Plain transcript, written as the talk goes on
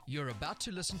You're about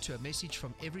to listen to a message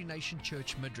from Every Nation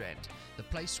Church Midrand, the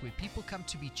place where people come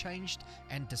to be changed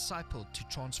and discipled to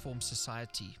transform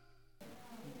society.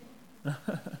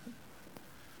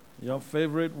 Your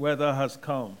favorite weather has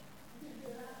come.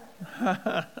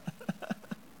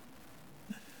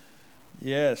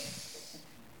 Yes.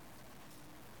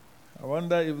 I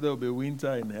wonder if there will be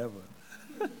winter in heaven.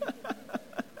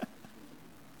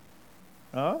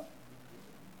 Huh?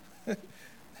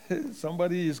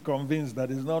 Somebody is convinced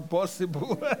that it's not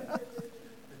possible.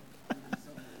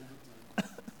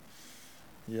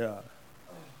 Yeah,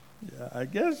 I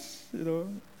guess,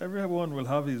 everyone will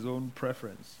have his own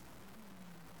preference.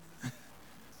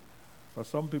 For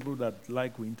some people that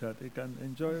like winter, they can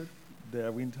enjoy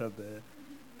their winter there.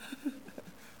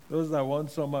 Those that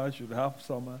want summer should have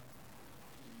summer.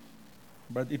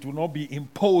 But it will not be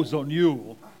imposed on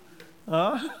you.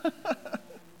 Huh?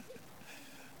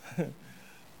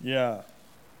 Yeah.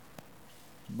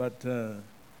 But,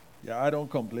 I don't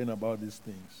complain about these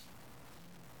things.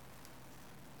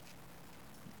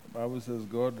 The Bible says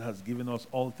God has given us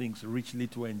all things richly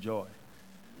to enjoy.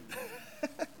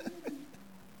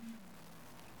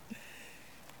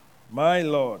 My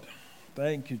Lord,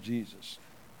 thank you, Jesus.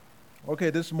 Okay,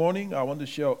 this morning I want to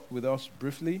share with us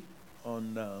briefly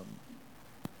on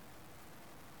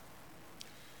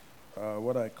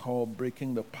what I call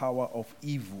breaking the power of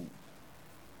evil.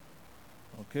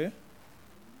 Okay?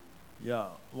 Yeah,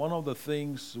 one of the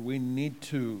things we need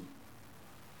to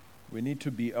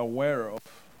be aware of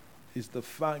is the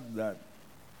fact that,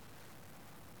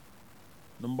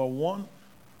 number one,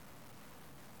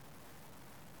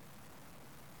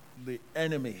 the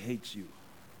enemy hates you.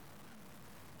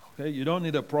 Okay, you don't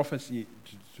need a prophecy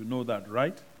to know that,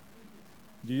 right?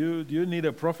 Do you need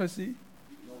a prophecy?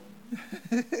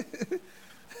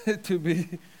 No.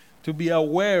 to be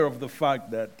aware of the fact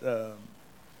that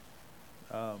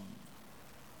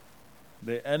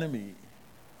the enemy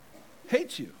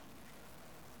hates you.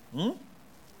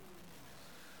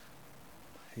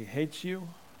 He hates you,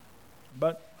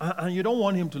 but and you don't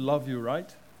want him to love you, right?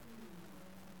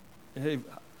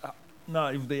 Now,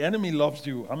 if the enemy loves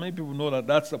you, how many people know that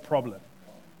that's a problem?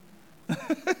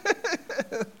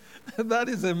 That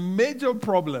is a major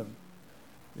problem.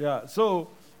 Yeah, so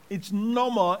it's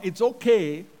normal, it's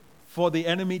okay for the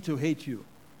enemy to hate you.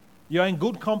 You're in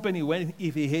good company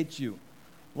if he hates you.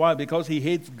 Why? Because he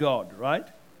hates God, right?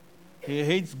 He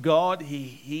hates God.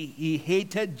 He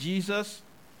hated Jesus.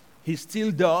 He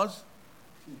still does.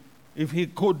 If he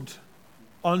could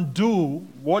undo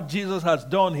what Jesus has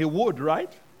done, he would,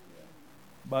 right?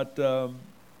 But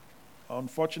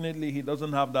unfortunately, he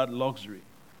doesn't have that luxury.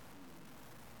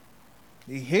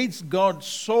 He hates God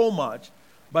so much,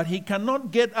 but he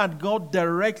cannot get at God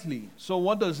directly. So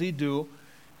what does he do?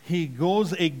 He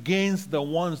goes against the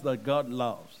ones that God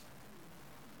loves,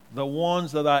 the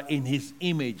ones that are in his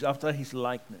image, after his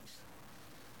likeness.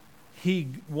 He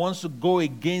wants to go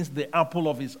against the apple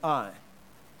of his eye.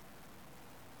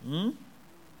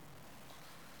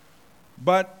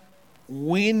 But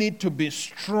we need to be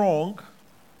strong,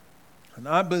 and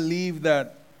I believe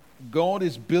that God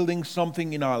is building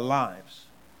something in our lives,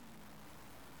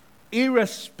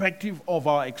 irrespective of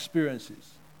our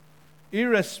experiences,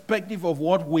 irrespective of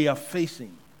what we are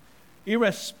facing,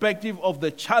 irrespective of the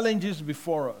challenges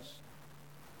before us.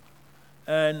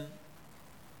 And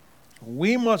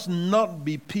we must not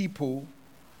be people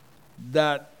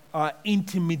that are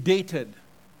intimidated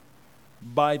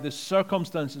by the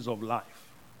circumstances of life,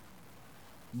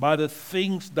 by the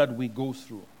things that we go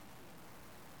through.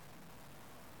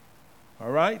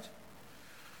 All right?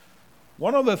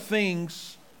 One of the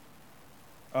things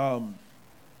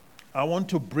I want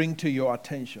to bring to your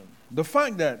attention, the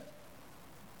fact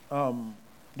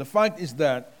is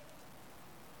that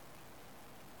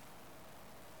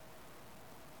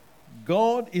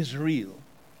God is real,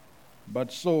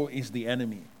 but so is the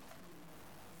enemy.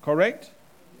 Correct?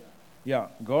 Yeah,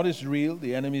 God is real,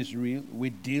 the enemy is real. We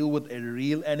deal with a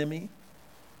real enemy.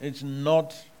 It's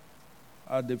not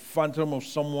the phantom of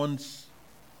someone's,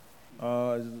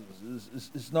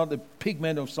 it's not the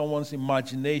pigment of someone's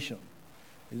imagination.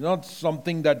 It's not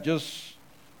something that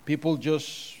people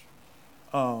just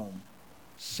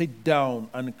sit down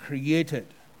and create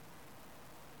it.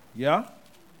 Yeah?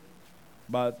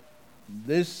 But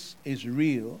this is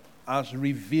real as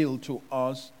revealed to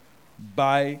us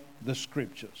by the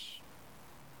scriptures.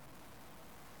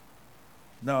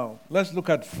 Now, let's look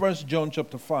at 1 John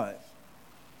chapter 5.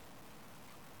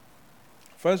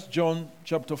 1 John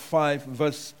chapter 5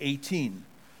 verse 18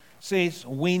 says,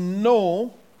 "We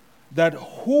know that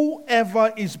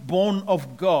whoever is born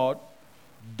of God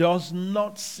does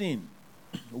not sin,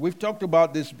 We've talked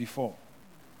about this before,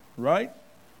 right?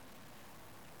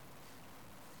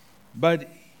 But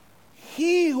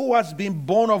he who has been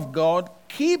born of God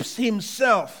keeps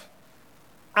himself,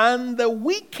 and the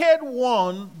wicked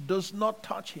one does not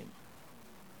touch him.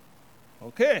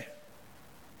 Okay.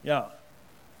 Yeah.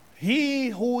 He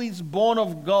who is born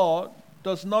of God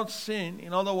does not sin.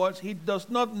 In other words, he does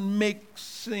not make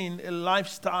sin a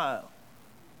lifestyle.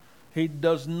 He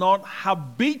does not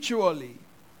habitually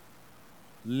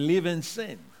live in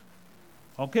sin.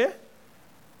 Okay?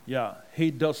 Yeah,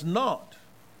 he does not.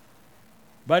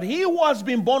 But he who has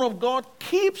been born of God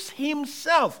keeps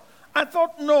himself. I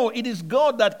thought, no, it is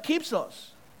God that keeps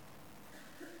us.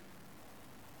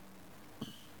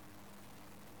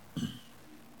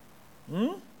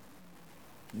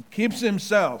 He keeps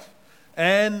himself.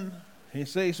 And he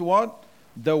says what?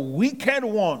 The wicked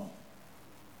one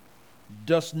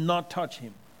does not touch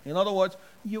him. In other words,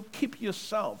 you keep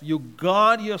yourself. You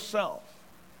guard yourself.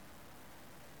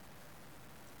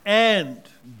 And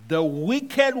the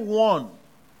wicked one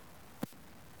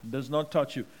does not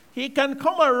touch you. He can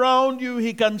come around you.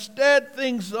 He can stir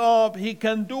things up. He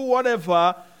can do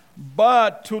whatever.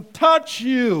 But to touch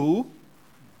you,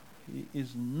 he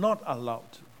is not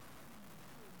allowed to.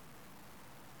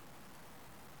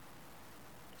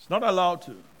 It's not allowed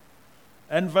to.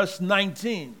 And verse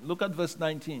 19, look at verse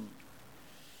 19.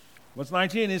 Verse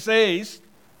 19, it says,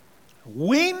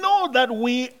 we know that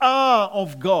we are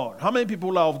of God. How many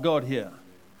people are of God here?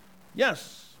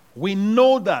 Yes, we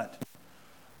know that.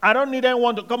 I don't need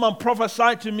anyone to come and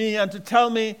prophesy to me and to tell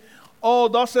me, oh,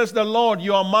 thus says the Lord,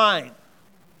 you are mine.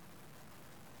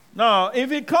 Now,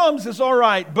 if it comes, it's all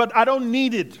right, but I don't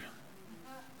need it.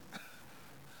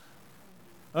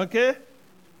 Okay?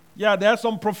 Yeah, there are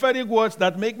some prophetic words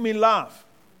that make me laugh.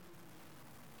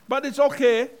 But it's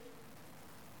okay.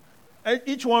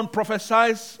 Each one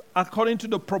prophesies according to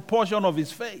the proportion of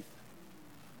his faith.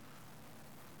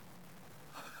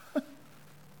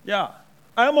 Yeah.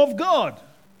 I am of God.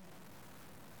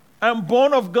 I am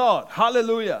born of God.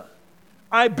 Hallelujah.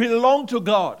 I belong to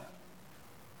God.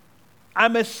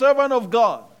 I'm a servant of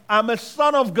God. I'm a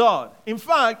son of God. In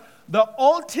fact, the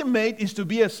ultimate is to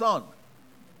be a son.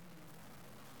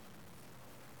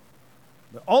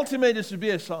 The ultimate is to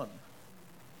be a son.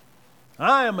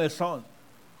 I am a son.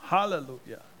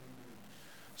 Hallelujah.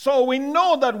 So we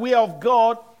know that we are of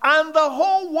God, and the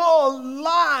whole world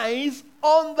lies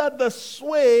under the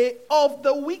sway of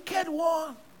the wicked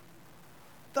one.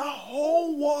 The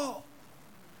whole world.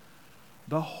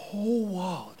 The whole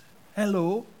world.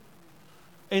 Hello?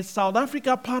 Is South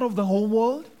Africa part of the whole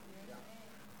world?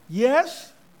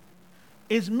 Yes?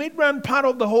 Is Midrand part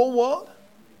of the whole world?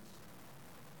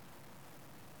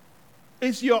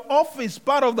 Is your office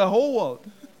part of the whole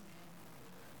world?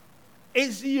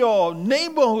 Is your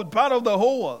neighborhood part of the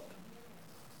whole world?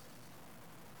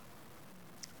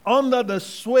 Under the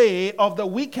sway of the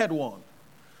wicked one.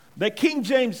 The King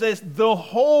James says the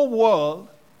whole world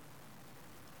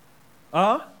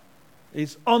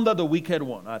is under the wicked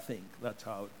one, I think. That's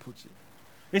how it puts it.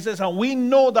 It says, and we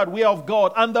know that we are of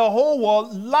God, and the whole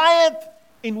world lieth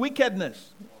in wickedness.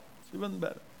 It's even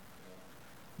better.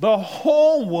 The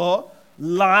whole world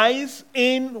lies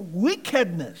in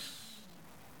wickedness.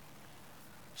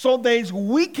 So there is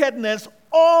wickedness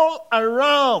all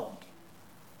around.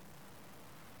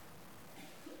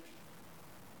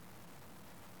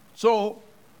 So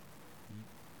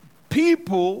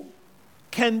people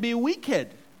can be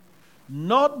wicked,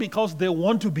 not because they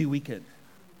want to be wicked,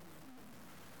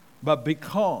 but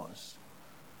because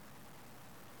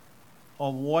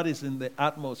of what is in the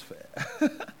atmosphere,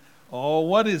 or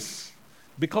what is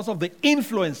because of the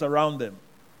influence around them.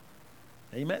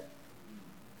 Amen?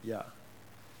 Yeah.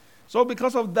 So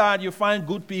because of that, you find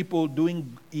good people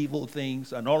doing evil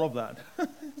things and all of that.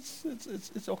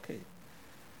 It's okay.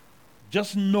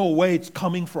 Just know where it's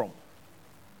coming from.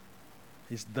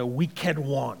 It's the wicked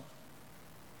one.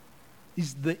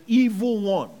 It's the evil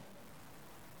one.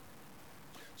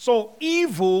 So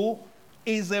evil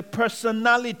is a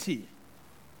personality.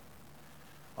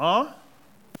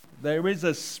 There is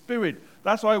a spirit.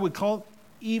 That's why we call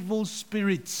evil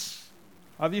spirits.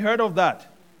 Have you heard of that?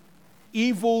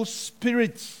 Evil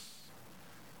spirits.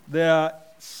 They are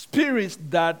spirits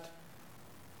that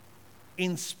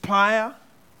inspire,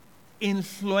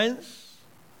 influence,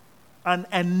 and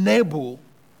enable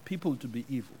people to be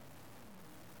evil.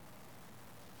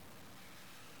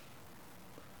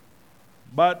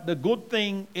 But the good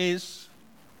thing is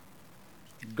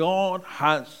God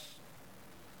has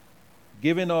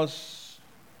given us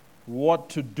what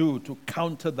to do to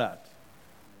counter that.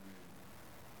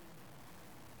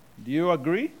 Do you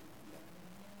agree?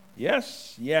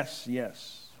 Yes, yes,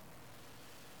 yes.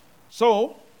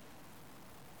 So,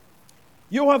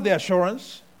 you have the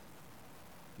assurance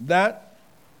that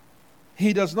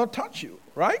he does not touch you,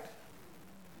 right?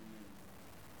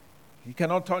 He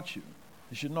cannot touch you.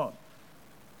 He should not.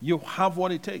 You have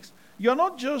what it takes. You're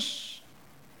not just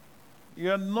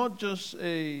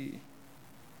an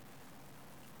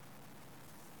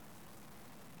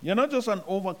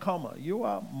overcomer. You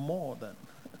are more than.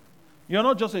 You're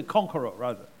not just a conqueror,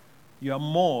 rather. You are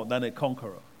more than a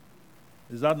conqueror.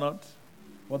 Is that not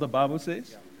what the Bible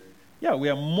says? Yeah, we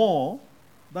are more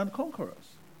than conquerors.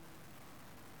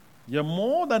 You're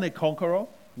more than a conqueror.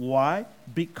 Why?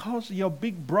 Because your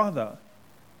big brother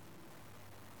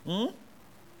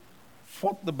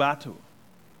fought the battle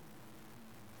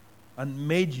and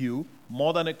made you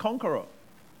more than a conqueror.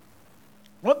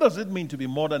 What does it mean to be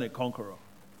more than a conqueror?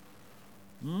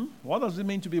 What does it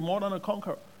mean to be more than a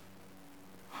conqueror?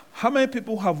 How many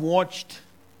people have watched,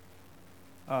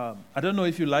 I don't know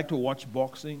if you like to watch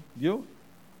boxing. You?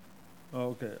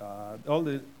 Okay. All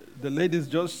the ladies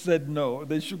just said no.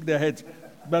 They shook their heads.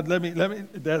 But let me,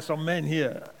 there's some men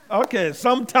here. Okay,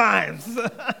 sometimes.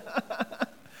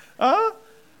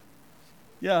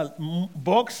 Yeah,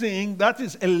 boxing, that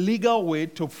is a legal way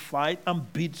to fight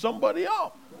and beat somebody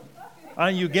up.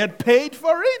 And you get paid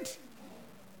for it.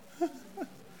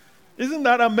 Isn't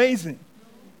that amazing?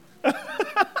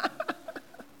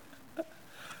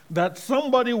 That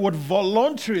somebody would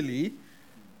voluntarily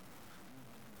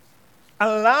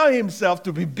allow himself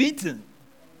to be beaten.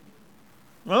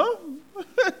 Huh?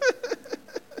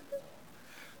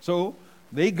 So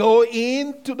they go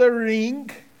into the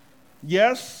ring,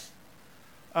 yes,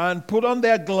 and put on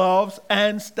their gloves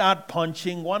and start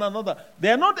punching one another.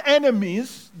 They're not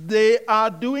enemies, they are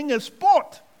doing a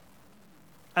sport.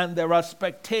 And there are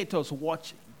spectators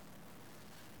watching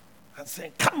and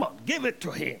saying, come on, give it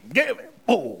to him, give him.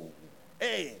 Oh,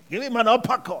 hey, give him an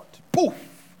uppercut. Poof.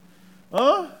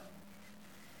 Huh?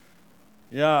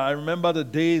 Yeah, I remember the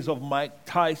days of Mike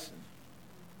Tyson.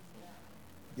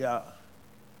 Yeah.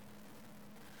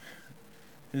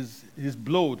 His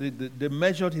blow, they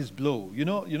measured his blow. You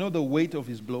know the weight of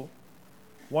his blow?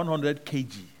 100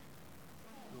 kg.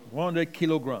 100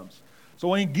 kilograms. So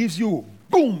when he gives you,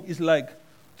 boom, it's like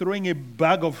throwing a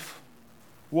bag of,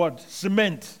 what?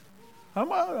 Cement.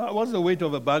 What's the weight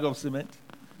of a bag of cement?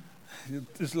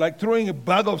 It's like throwing a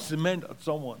bag of cement at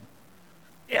someone.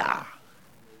 Yeah.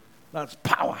 That's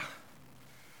power.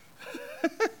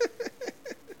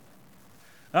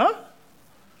 Huh?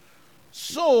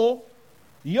 So,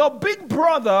 your big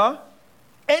brother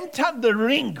entered the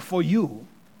ring for you.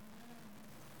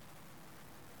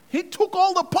 He took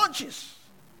all the punches.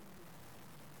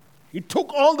 He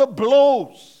took all the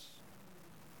blows.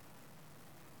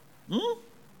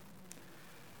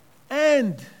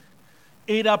 And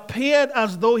it appeared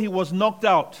as though he was knocked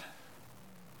out.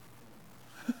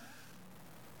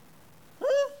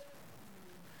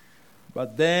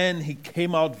 But then he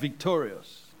came out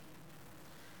victorious.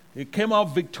 He came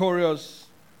out victorious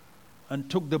and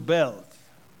took the belt.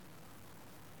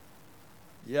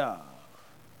 Yeah.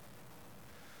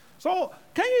 So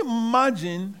can you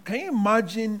imagine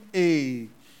a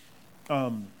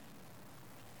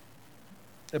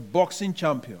boxing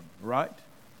champion, right?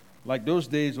 Like those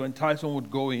days when Tyson would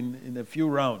go in a few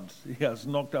rounds. He has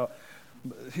knocked out.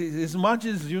 His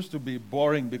matches used to be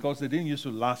boring because they didn't used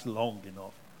to last long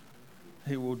enough.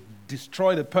 He would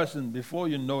destroy the person before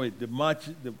you know it. The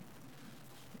match,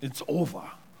 it's over.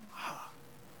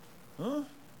 Huh?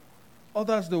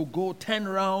 Others, they'll go 10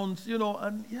 rounds,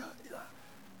 and this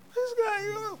guy,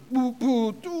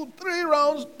 2, 3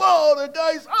 rounds, the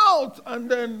guy's out, and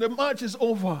then the match is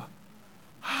over.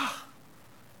 It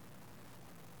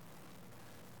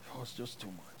was just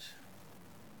too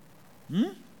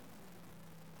much.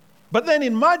 But then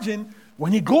imagine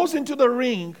when he goes into the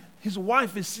ring, his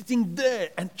wife is sitting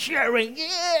there and cheering,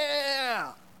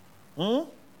 yeah! His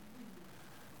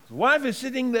wife is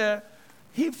sitting there.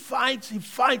 He fights,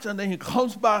 and then he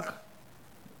comes back.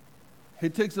 He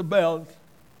takes the belt,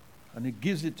 and he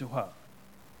gives it to her.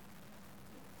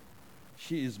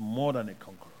 She is more than a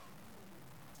conqueror.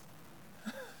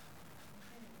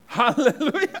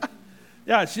 Hallelujah.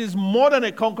 Yeah, she's more than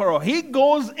a conqueror. He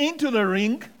goes into the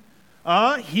ring.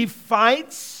 He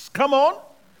fights. Come on.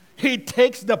 He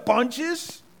takes the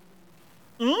punches.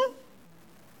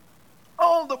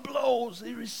 All the blows.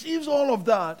 He receives all of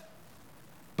that.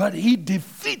 But he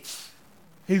defeats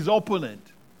his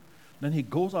opponent. Then he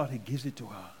goes out, he gives it to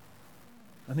her.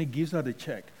 And he gives her the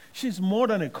check. She's more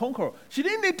than a conqueror. She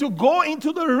didn't need to go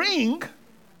into the ring,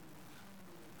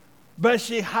 but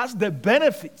she has the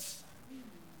benefits.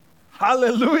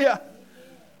 Hallelujah.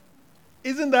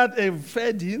 Isn't that a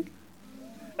fair deal?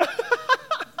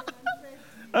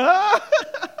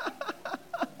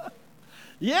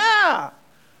 Yeah.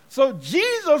 So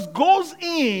Jesus goes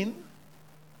in.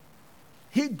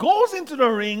 He goes into the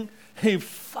ring. He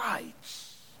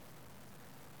fights.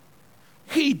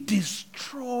 He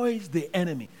destroys the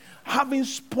enemy, having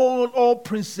spoiled all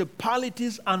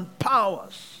principalities and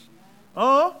powers.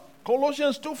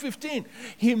 Colossians 2:15.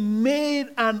 He made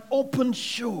an open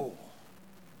show.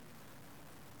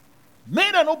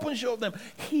 Made an open show of them.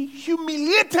 He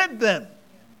humiliated them.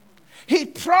 He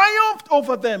triumphed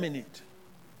over them in it.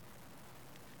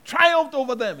 Triumphed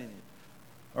over them in it.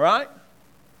 All right?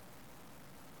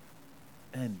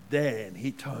 And then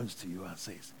he turns to you and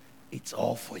says, it's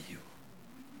all for you.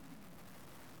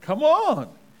 Come on.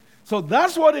 So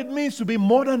that's what it means to be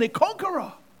more than a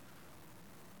conqueror.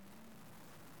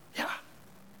 Yeah.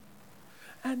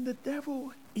 And the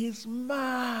devil is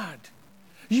mad.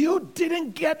 You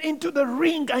didn't get into the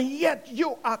ring, and yet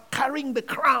you are carrying the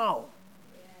crown.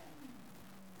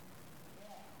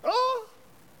 Oh,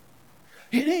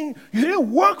 you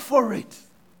didn't work for it,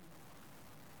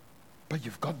 but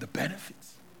you've got the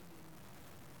benefits.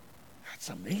 That's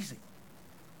amazing.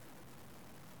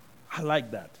 I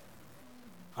like that.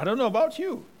 I don't know about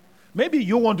you. Maybe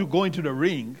you want to go into the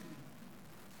ring.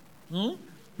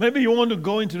 Maybe you want to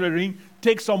go into the ring,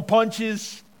 take some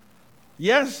punches.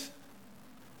 Yes.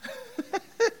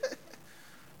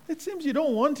 It seems you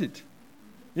don't want it.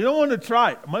 You don't want to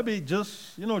try. Maybe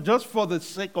just for the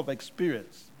sake of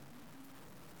experience.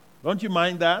 Don't you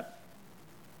mind that?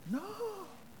 No.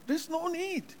 There's no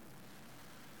need.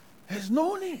 There's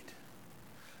no need.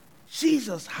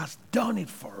 Jesus has done it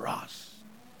for us.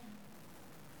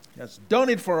 He has done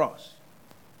it for us.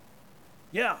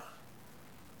 Yeah.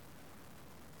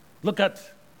 Look at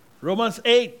Romans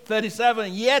 8:37.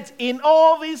 Yet in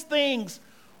all these things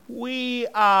we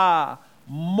are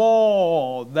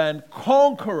more than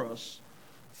conquerors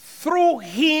through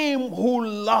him who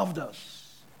loved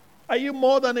us. Are you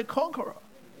more than a conqueror?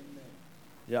 Amen.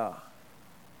 Yeah.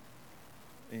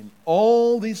 In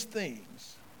all these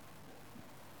things,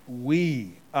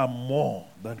 we are more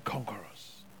than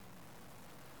conquerors.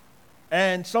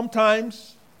 And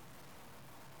sometimes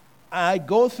I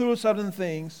go through certain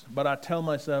things, but I tell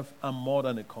myself I'm more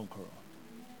than a conqueror.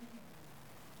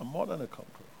 I'm more than a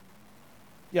conqueror.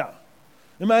 Yeah.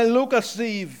 It might look as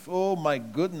if, oh my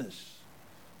goodness,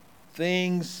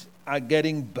 things are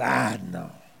getting bad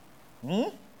now.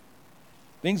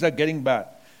 Things are getting bad.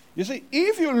 You see,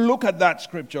 if you look at that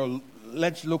scripture,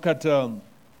 let's look at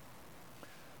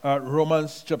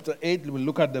Romans chapter 8. We'll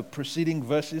look at the preceding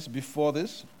verses before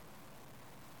this.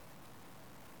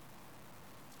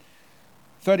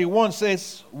 31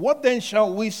 says, what then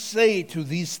shall we say to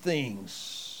these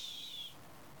things?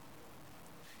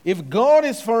 If God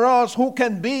is for us, who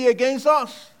can be against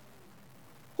us?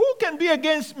 Who can be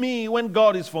against me when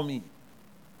God is for me?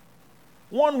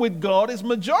 One with God is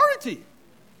majority.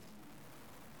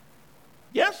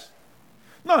 Yes?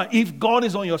 Now, if God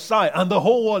is on your side and the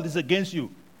whole world is against you,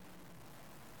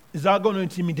 is that going to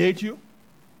intimidate you?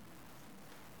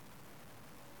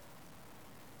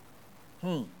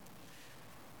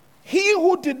 He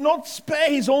who did not spare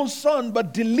his own son,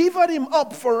 but delivered him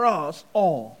up for us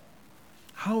all,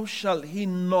 how shall he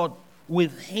not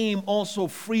with him also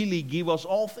freely give us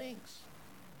all things?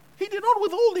 He did not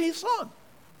withhold his son.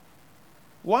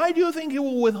 Why do you think he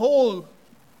will withhold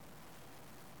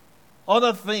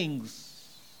other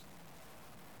things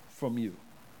from you?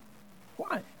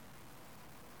 Why?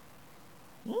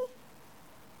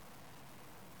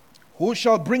 Who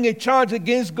shall bring a charge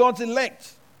against God's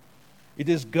elect? It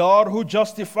is God who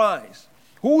justifies.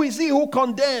 Who is he who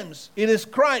condemns? It is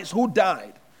Christ who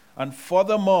died, and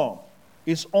furthermore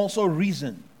is also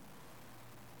risen,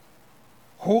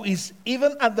 who is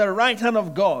even at the right hand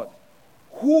of God,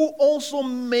 who also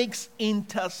makes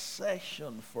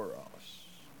intercession for us.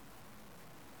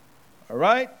 All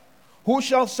right? Who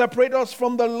shall separate us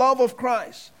from the love of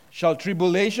Christ? Shall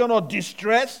tribulation or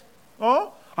distress?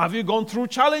 Have you gone through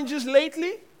challenges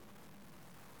lately?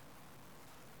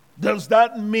 Does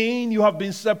that mean you have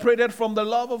been separated from the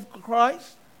love of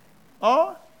Christ?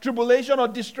 Tribulation or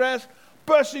distress,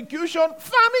 persecution,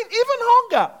 famine, even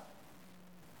hunger.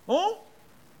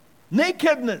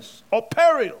 Nakedness or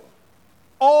peril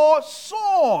or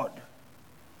sword.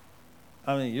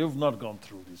 I mean, you've not gone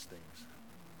through these things.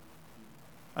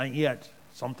 And yet,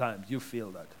 sometimes you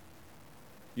feel that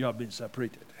you have been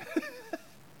separated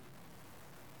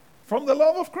from the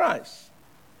love of Christ.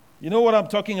 You know what I'm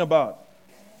talking about?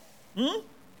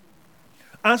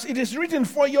 As it is written,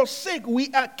 for your sake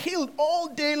we are killed all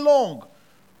day long.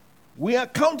 We are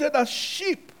counted as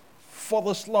sheep for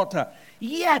the slaughter.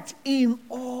 Yet in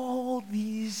all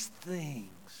these things.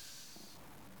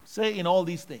 Say in all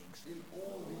these things. In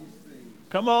all these things.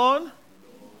 Come on.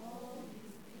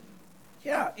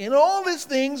 Yeah, in all these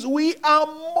things we are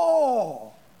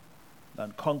more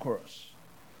than conquerors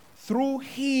through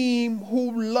him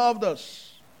who loved us.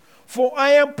 For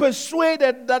I am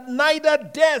persuaded that neither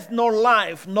death nor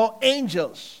life, nor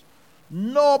angels,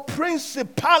 nor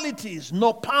principalities,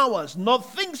 nor powers, nor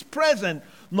things present,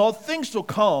 nor things to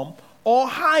come, or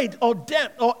height, or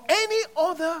depth, or any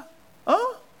other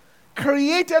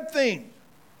created thing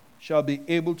shall be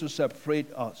able to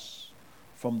separate us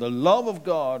from the love of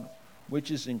God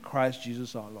which is in Christ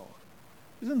Jesus our Lord.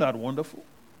 Isn't that wonderful?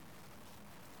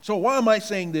 So why am I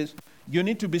saying this? You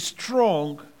need to be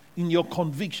strong in your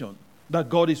conviction that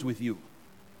God is with you.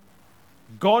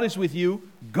 God is with you.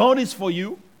 God is for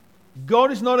you.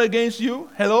 God is not against you.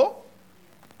 Hello?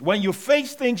 When you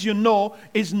face things, you know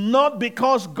it's not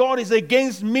because God is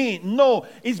against me. No,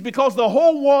 it's because the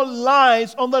whole world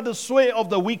lies under the sway of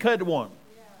the wicked one,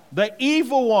 the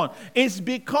evil one. It's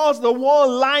because the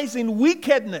world lies in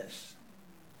wickedness.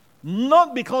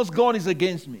 Not because God is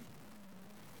against me.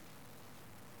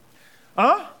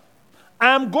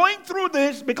 I'm going through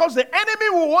this because the enemy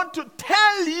will want to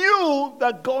tell you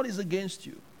that God is against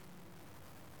you.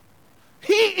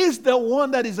 He is the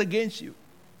one that is against you,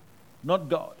 not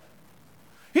God.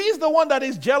 He is the one that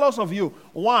is jealous of you.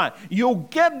 Why? You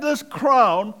get this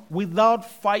crown without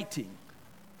fighting,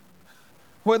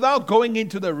 without going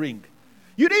into the ring.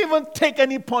 You didn't even take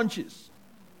any punches,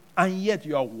 and yet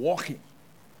you are walking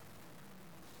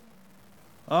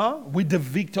with the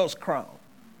victor's crown.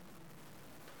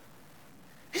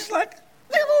 He's like,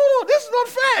 no, this is not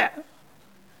fair.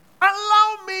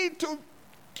 Allow me to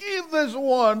give this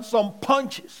one some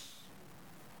punches.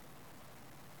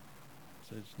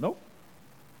 Says, no.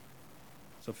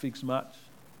 It's a fixed match.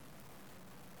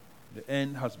 The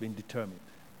end has been determined.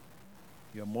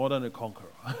 You're more than a conqueror.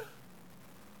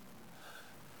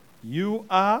 You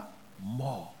are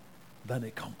more than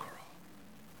a conqueror.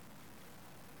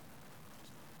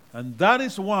 And that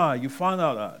is why you find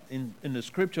out that in the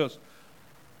scriptures,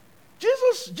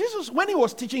 Jesus, when he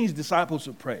was teaching his disciples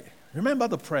to pray, remember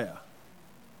the prayer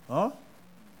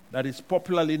that is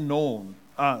popularly known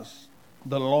as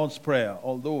the Lord's Prayer,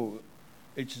 although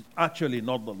it's actually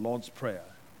not the Lord's Prayer.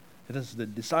 It is the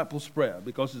disciples' prayer,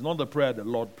 because it's not the prayer the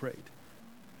Lord prayed.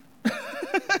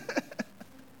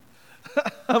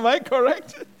 Am I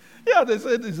correct? Yeah, they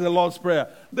said it's the Lord's Prayer.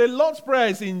 The Lord's Prayer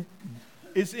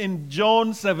is in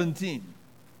John 17.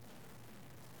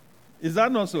 Is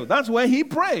that not so? That's where he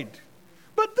prayed.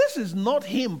 But this is not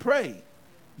him praying.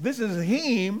 This is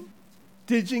him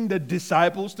teaching the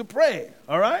disciples to pray.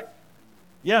 All right?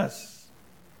 Yes.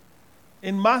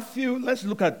 In Matthew, let's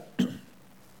look at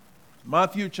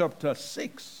Matthew chapter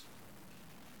 6.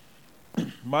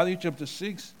 Matthew chapter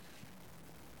 6.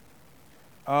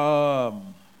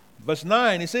 Verse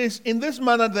 9, it says, in this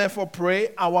manner therefore pray,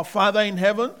 our Father in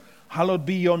heaven, hallowed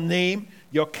be your name,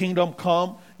 your kingdom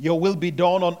come, your will be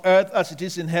done on earth as it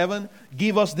is in heaven.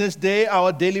 Give us this day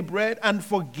our daily bread, and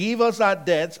forgive us our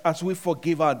debts as we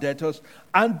forgive our debtors.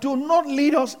 And do not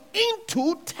lead us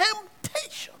into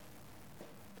temptation.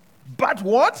 But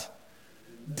what?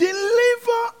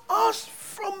 Deliver us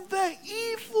from the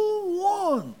evil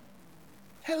one.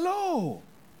 Hello.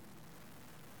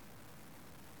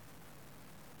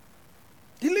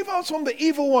 Deliver us from the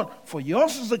evil one. For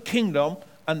yours is the kingdom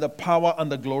and the power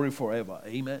and the glory forever.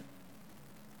 Amen.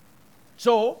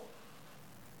 So,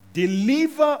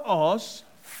 deliver us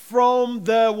from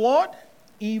the what?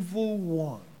 Evil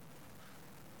one.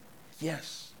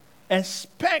 Yes.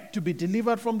 Expect to be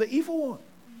delivered from the evil one.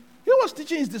 He was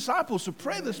teaching his disciples to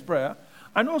pray this prayer.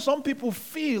 I know some people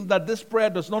feel that this prayer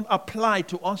does not apply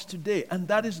to us today, and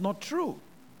that is not true.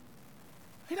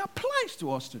 It applies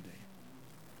to us today.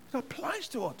 It applies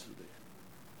to us today.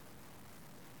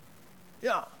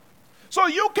 Yeah. So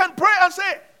you can pray and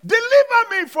say, deliver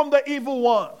me from the evil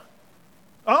one.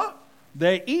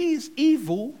 There is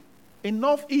evil,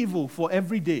 enough evil for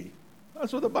every day.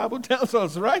 That's what the Bible tells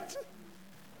us, right?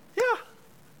 Yeah.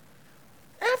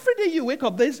 Every day you wake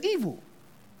up, there's evil.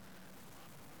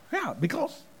 Yeah,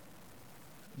 because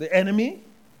the enemy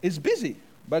is busy,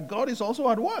 but God is also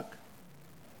at work.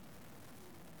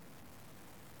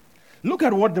 Look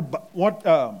at what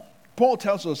Paul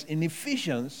tells us in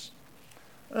Ephesians.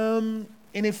 In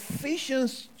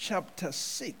Ephesians chapter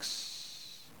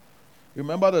 6.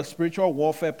 Remember the spiritual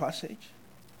warfare passage?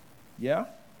 Yeah?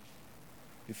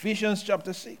 Ephesians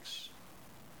chapter 6.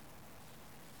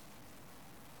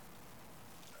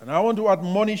 And I want to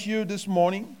admonish you this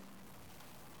morning.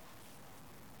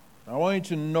 I want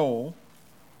you to know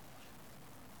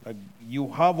that you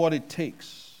have what it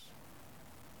takes.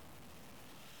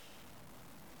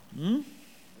 You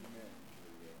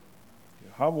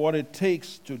have what it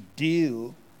takes to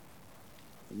deal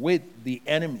with the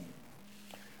enemy.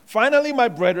 Finally, my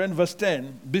brethren, verse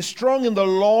 10, be strong in the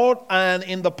Lord and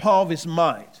in the power of his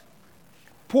might.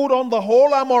 Put on the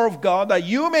whole armor of God that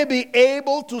you may be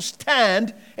able to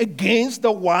stand against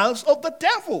the wiles of the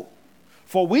devil.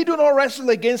 For we do not wrestle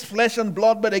against flesh and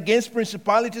blood, but against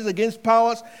principalities, against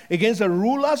powers, against the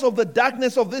rulers of the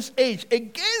darkness of this age,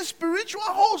 against spiritual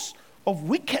hosts of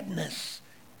wickedness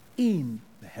in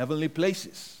the heavenly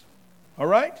places. All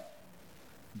right?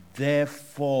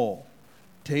 Therefore,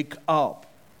 take up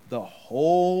the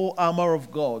whole armor of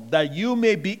God, that you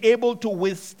may be able to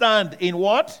withstand in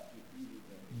what?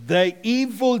 The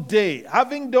evil day.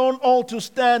 Having done all to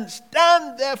stand,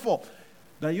 stand therefore,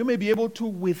 that you may be able to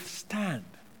withstand.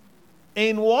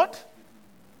 In what?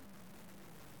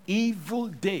 Evil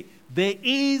day. There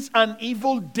is an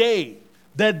evil day.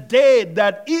 The day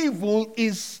that evil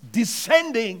is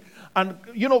descending and,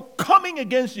 coming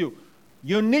against you.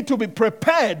 You need to be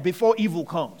prepared before evil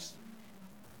comes.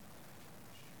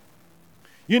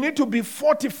 You need to be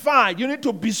fortified. You need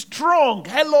to be strong.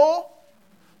 Hello?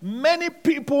 Many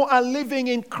people are living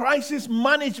in crisis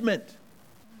management.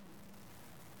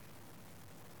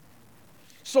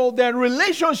 So their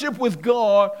relationship with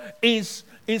God is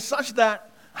such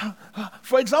that,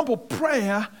 for example,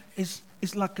 prayer is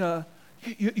like a,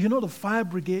 the fire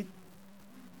brigade?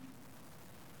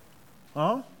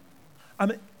 Huh? I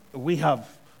mean, we have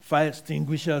fire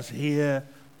extinguishers here.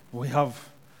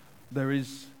 There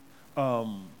is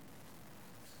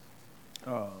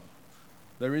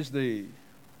the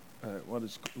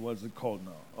what's it called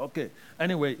now? Okay.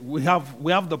 Anyway, we have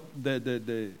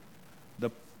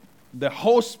the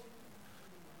hose,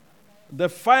 the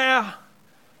fire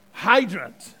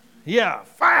hydrant. Yeah,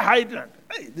 fire hydrant.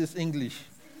 Hey, this English.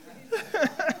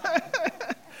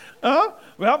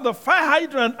 We have the fire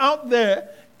hydrant out there.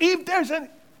 If there's any,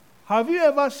 have you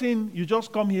ever seen, you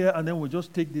just come here and then we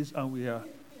just take this and we are.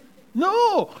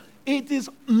 No, it is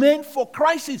meant for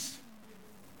crisis.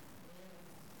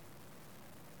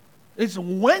 It's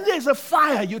when there's a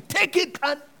fire, you take it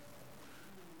and.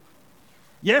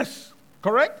 Yes,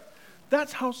 correct?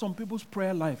 That's how some people's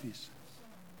prayer life is.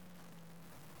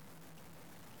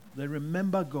 They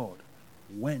remember God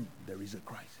when there is a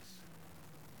crisis.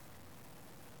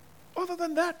 Other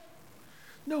than that,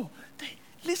 no.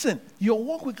 Listen, your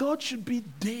walk with God should be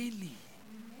daily.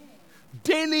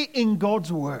 Daily in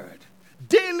God's word.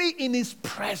 Daily in his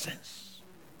presence.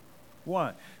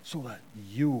 Why? So that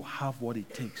you have what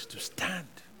it takes to stand.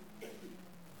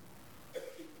 You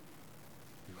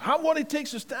have what it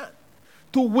takes to stand.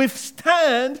 To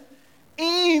withstand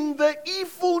in the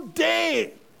evil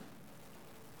day.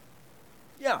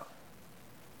 Yeah.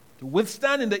 To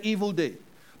withstand in the evil day.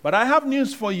 But I have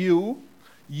news for you.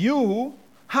 You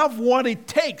have what it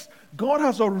takes. God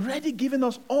has already given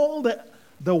us all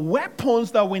the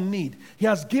weapons that we need. He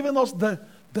has given us the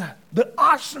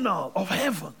arsenal of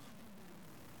heaven.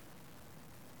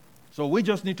 So we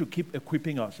just need to keep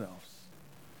equipping ourselves.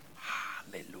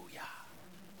 Hallelujah.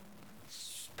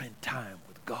 Spend time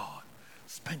with God.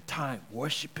 Spend time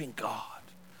worshiping God.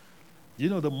 You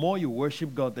know, the more you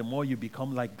worship God, the more you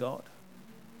become like God.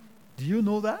 Do you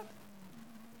know that?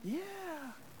 Yeah.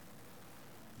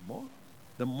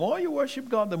 The more you worship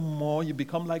God, the more you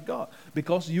become like God.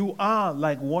 Because you are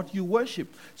like what you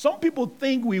worship. Some people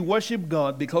think we worship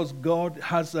God because God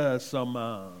has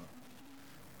some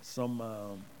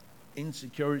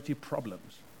insecurity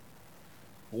problems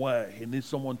where he needs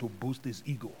someone to boost his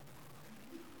ego.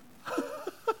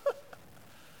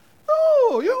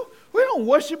 No, we don't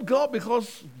worship God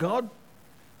because God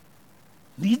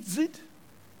needs it.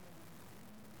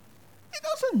 He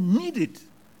doesn't need it.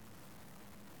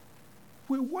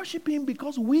 We worship him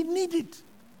because we need it.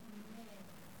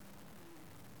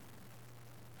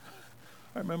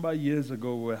 I remember years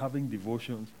ago we were having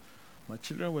devotions. My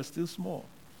children were still small.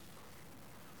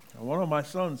 And one of my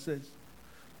sons says,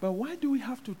 but why do we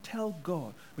have to tell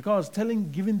God? Because I was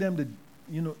giving them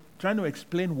trying to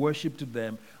explain worship to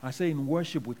them. I say in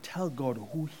worship we tell God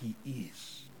who he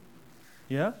is.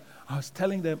 Yeah? I was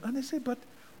telling them, and they say, but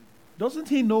doesn't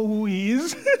he know who he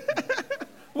is?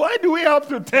 Why do we have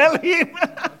to tell him?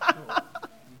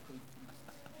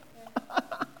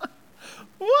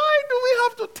 Why do we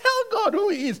have to tell God who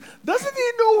he is? Doesn't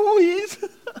he know who he is?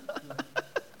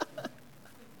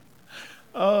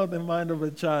 Oh, the mind of a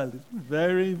child is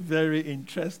very, very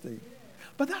interesting.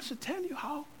 But that should tell you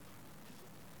how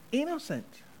Innocent.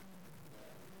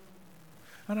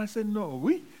 And I said,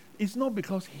 no, it's not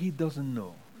because he doesn't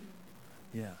know.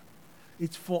 Yeah.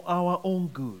 It's for our own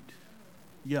good.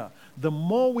 Yeah. The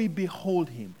more we behold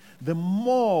him, the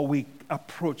more we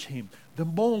approach him, the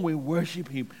more we worship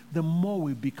him, the more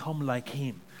we become like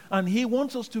him. And he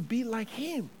wants us to be like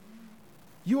him.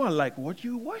 You are like what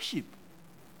you worship.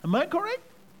 Am I correct?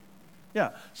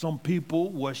 Yeah. Some people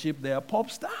worship their pop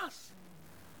stars.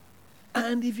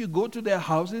 And if you go to their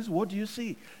houses, what do you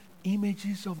see?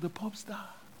 Images of the pop star.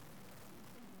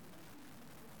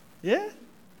 Yeah?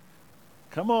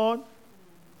 Come on.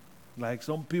 Like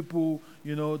some people,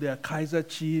 they are Kaiser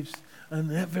Chiefs,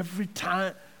 and every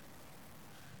time.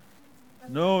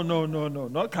 No,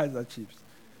 not Kaiser Chiefs.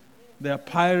 They are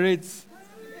pirates.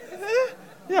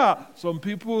 Yeah, some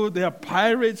people, they are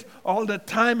pirates all the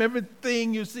time.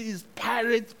 Everything you see is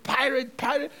pirates.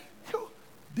 Yo,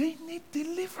 they need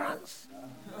deliverance.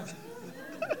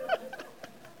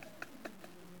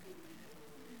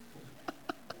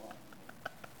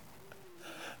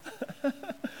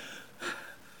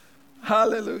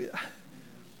 Hallelujah.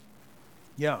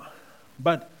 Yeah,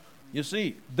 but you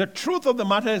see, the truth of the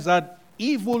matter is that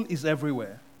evil is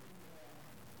everywhere.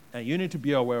 And you need to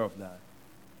be aware of that.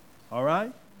 All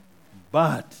right?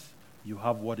 But you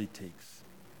have what it takes.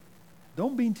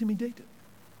 Don't be intimidated.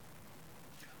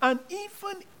 And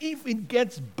even if it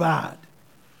gets bad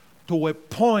to a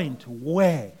point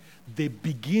where they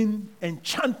begin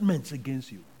enchantments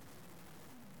against you,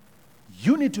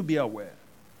 you need to be aware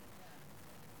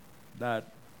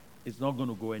that it's not going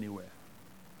to go anywhere.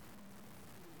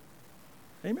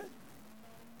 Amen?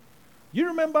 You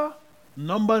remember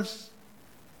Numbers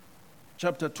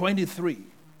chapter 23,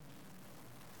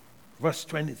 verse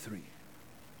 23.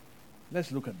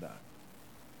 Let's look at that.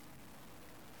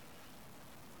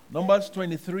 Numbers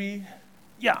 23.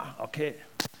 Yeah, okay.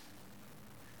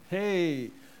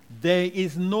 Hey, there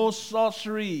is no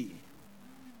sorcery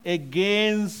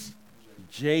against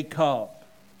Jacob,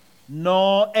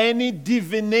 nor any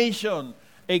divination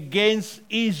against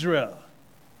Israel.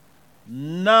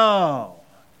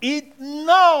 It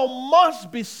now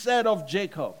must be said of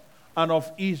Jacob and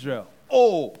of Israel,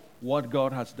 oh, what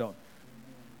God has done.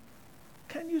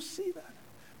 Can you see that?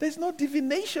 There's no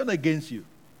divination against you.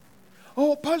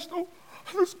 Oh, Pastor,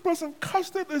 this person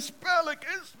casted a spell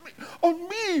against me, on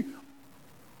me.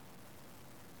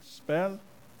 Spell?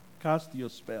 Cast your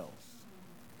spells.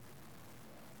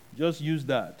 Just use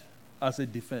that as a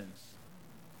defense.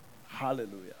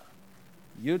 Hallelujah.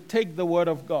 You take the word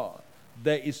of God.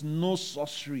 There is no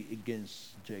sorcery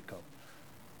against Jacob.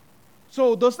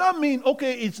 So does that mean,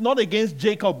 okay, it's not against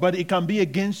Jacob, but it can be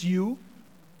against you?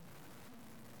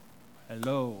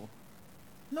 Hello?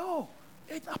 No,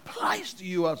 it applies to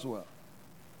you as well.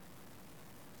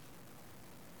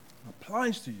 It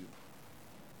applies to you.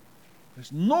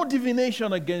 There's no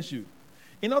divination against you.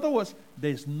 In other words,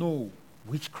 there's no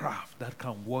witchcraft that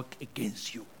can work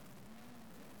against you.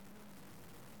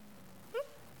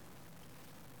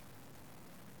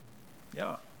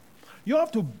 Yeah. You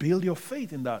have to build your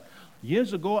faith in that.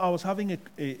 Years ago, I was having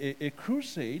a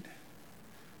crusade,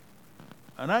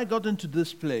 and I got into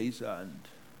this place, and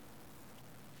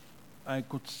I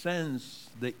could sense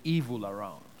the evil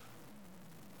around.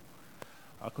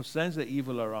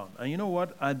 And you know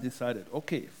what? I decided,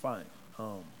 okay, fine.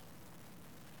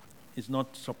 It's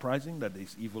not surprising that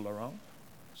there's evil around.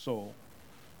 So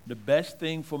the best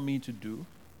thing for me to do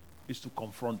is to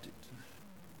confront it.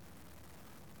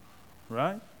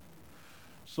 Right?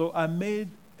 So I made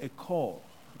a call,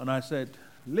 and I said,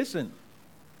 listen,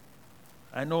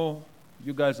 I know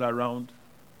you guys are around.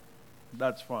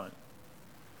 That's fine.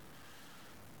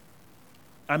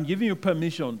 I'm giving you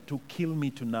permission to kill me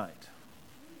tonight.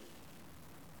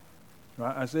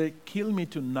 Right? I say, kill me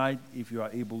tonight if you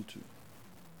are able to.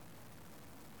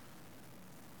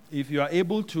 If you are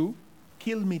able to,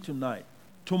 kill me tonight.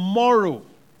 Tomorrow.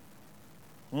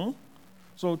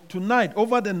 So tonight,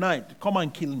 over the night, come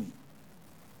and kill me.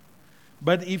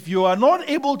 But if you are not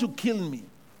able to kill me,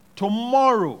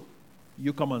 tomorrow,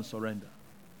 you come and surrender.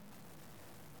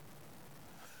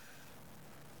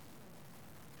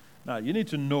 Now, you need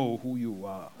to know who you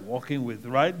are walking with,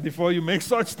 right? Before you make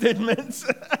such statements.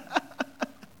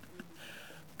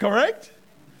 Correct?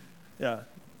 Yeah.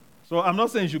 So I'm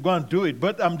not saying you should go and do it,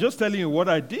 but I'm just telling you what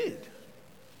I did.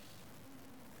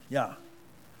 Yeah.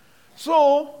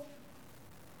 So,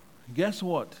 guess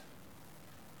what?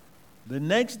 The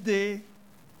next day,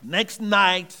 next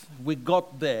night, we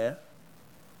got there,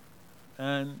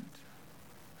 and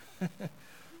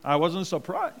I wasn't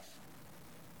surprised.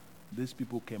 These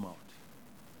people came out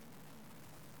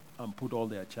and put all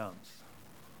their charms.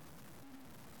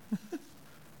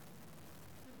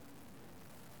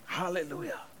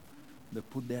 Hallelujah. They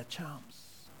put their charms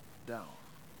down.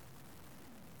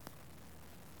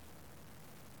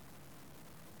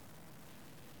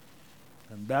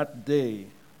 And that day,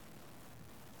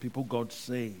 people got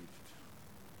saved.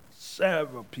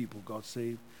 Several people got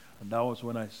saved. And that was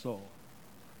when I saw.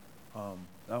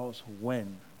 That was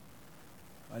when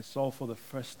I saw for the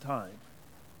first time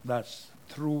that's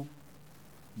through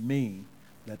me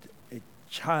that a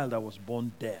child that was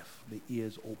born deaf, the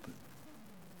ears open.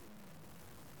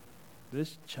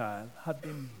 This child had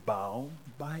been bound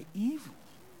by evil.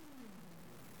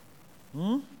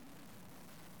 And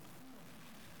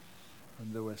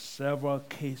there were several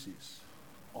cases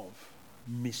of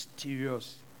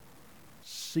mysterious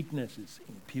sicknesses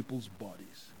in people's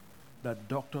bodies that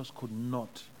doctors could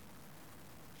not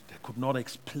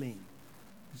explain.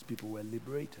 These people were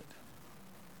liberated.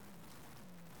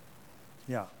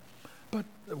 Yeah. But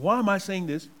why am I saying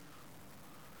this?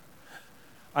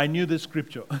 I knew this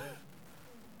scripture.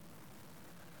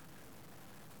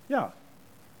 Yeah.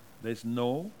 There's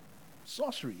no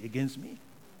sorcery against me.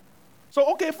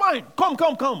 So, okay, fine.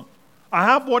 Come. I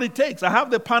have what it takes. I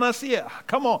have the panacea.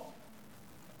 Come on.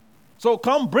 So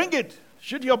come, bring it.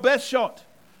 Shoot your best shot.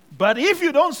 But if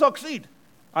you don't succeed,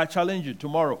 I challenge you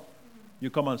tomorrow. You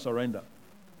come and surrender.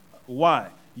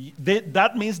 Why?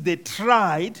 That means they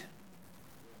tried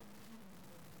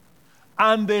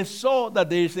and they saw that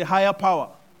there is a higher power.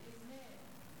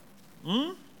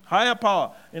 Higher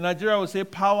power. In Nigeria, we say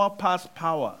power past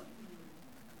power.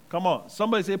 Come on.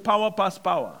 Somebody say power past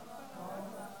power.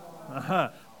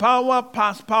 Power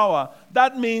past power.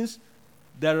 That means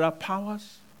there are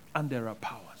powers and there are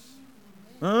powers.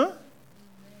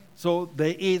 So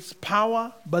there is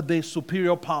power, but there is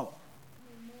superior power.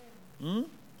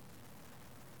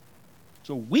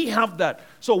 So we have that.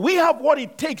 So we have what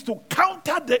it takes to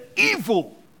counter the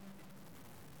evil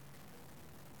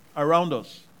around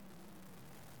us.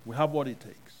 We have what it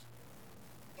takes.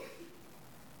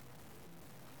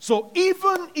 So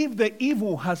even if the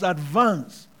evil has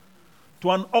advanced to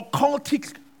an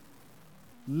occultic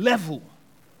level,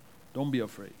 don't be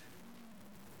afraid.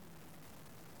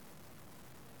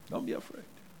 Don't be afraid.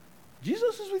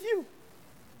 Jesus is with you.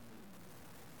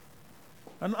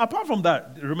 And apart from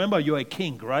that, remember you're a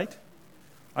king, right?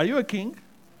 Are you a king?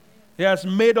 He has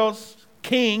made us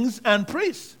kings and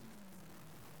priests.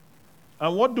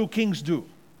 And what do kings do?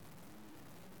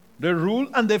 They rule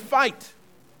and they fight.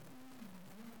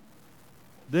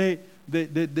 They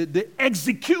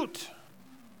execute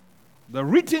the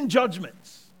written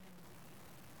judgments.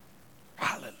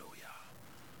 Hallelujah.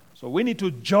 So we need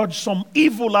to judge some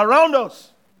evil around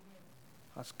us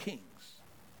as kings.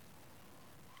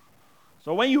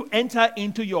 So when you enter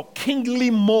into your kingly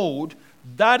mode,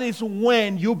 that is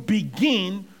when you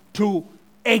begin to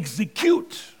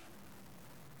execute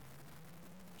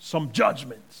some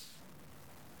judgments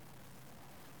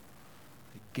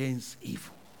against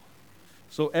evil.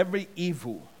 So every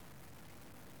evil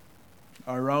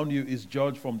around you is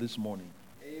judged from this morning.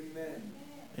 Amen.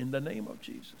 In the name of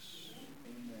Jesus.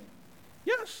 Amen.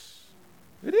 Yes,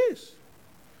 it is.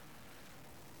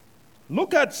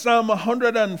 Look at Psalm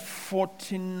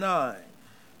 149.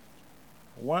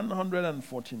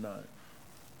 149.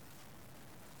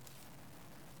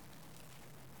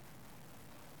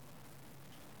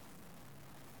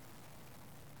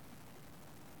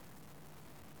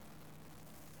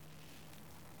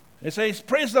 It says,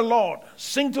 praise the Lord,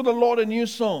 sing to the Lord a new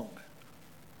song,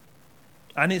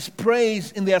 and his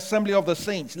praise in the assembly of the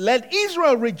saints. Let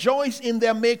Israel rejoice in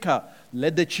their Maker.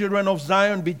 Let the children of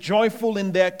Zion be joyful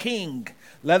in their King.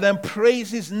 Let them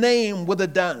praise his name with a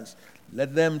dance.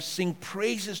 Let them sing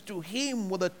praises to him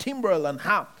with a timbrel and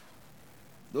harp.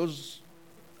 Those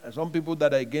are some people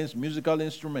that are against musical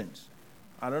instruments.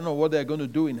 I don't know what they're going to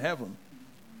do in heaven.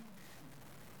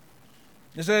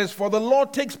 It says, for the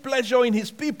Lord takes pleasure in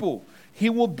his people. He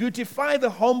will beautify the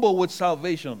humble with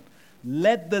salvation.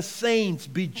 Let the saints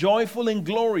be joyful in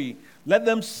glory. Let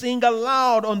them sing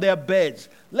aloud on their beds.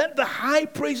 Let the high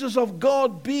praises of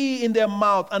God be in their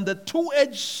mouth and the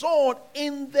two-edged sword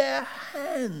in their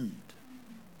hand,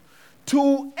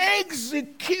 to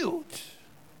execute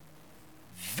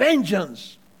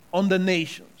vengeance on the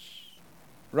nations,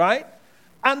 right?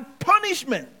 And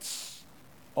punishments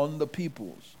on the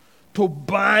peoples, to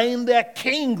bind their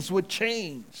kings with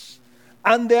chains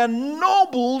and their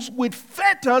nobles with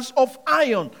fetters of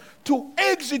iron, to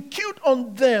execute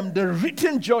on them the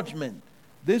written judgment.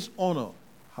 This honor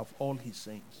have all his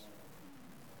saints.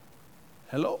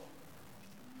 Hello?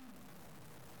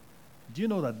 Do you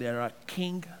know that there are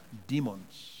king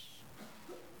demons?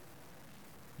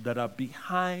 that are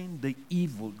behind the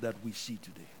evil that we see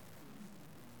today.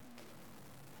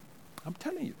 I'm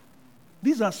telling you,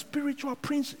 these are spiritual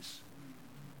princes.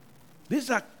 These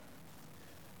are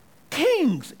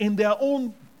kings in their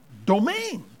own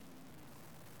domain.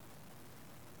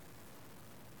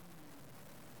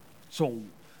 So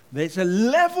there's a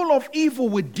level of evil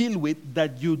we deal with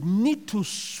that you need to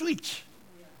switch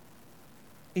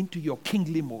into your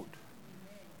kingly mode.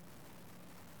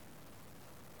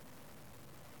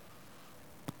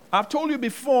 I've told you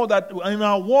before that in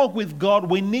our walk with God,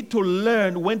 we need to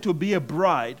learn when to be a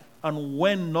bride and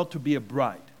when not to be a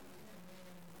bride.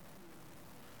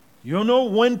 You know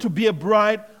when to be a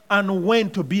bride and when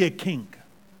to be a king.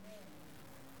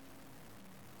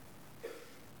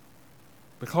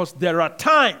 Because there are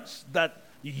times that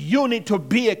you need to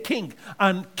be a king,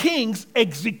 and kings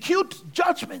execute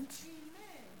judgments.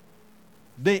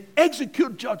 They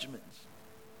execute judgments.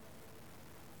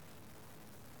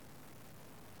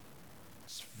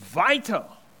 It's vital.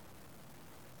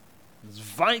 It's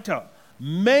vital.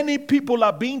 Many people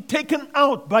are being taken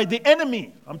out by the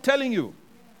enemy. I'm telling you.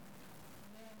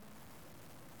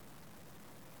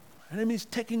 The enemy is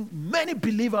taking many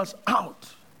believers out.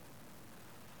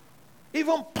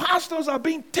 Even pastors are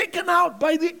being taken out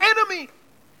by the enemy.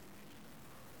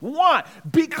 Why?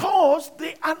 Because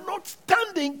they are not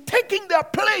standing, taking their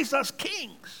place as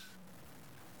kings,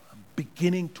 and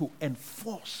beginning to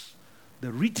enforce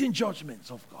the written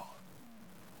judgments of God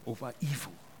over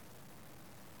evil.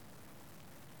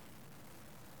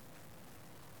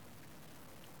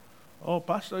 Oh,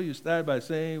 Pastor, you started by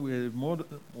saying we're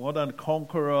more than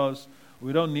conquerors.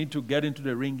 We don't need to get into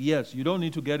the ring. Yes, you don't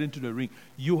need to get into the ring.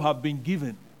 You have been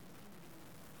given.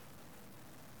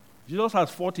 Jesus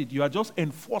has fought it. You are just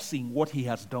enforcing what he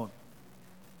has done.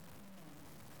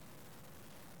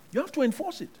 You have to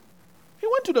enforce it. He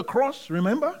went to the cross,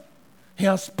 remember? He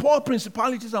has spoiled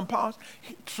principalities and powers,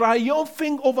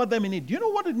 triumphing over them in it. Do you know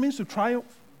what it means to triumph?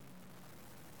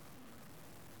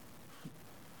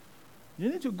 You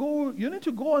need to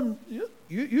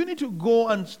go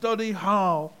and study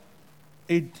how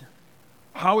it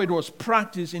was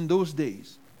practiced in those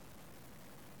days.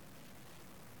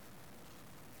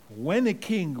 When a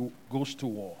king goes to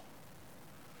war,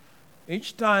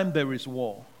 each time there is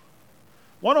war,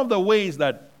 one of the ways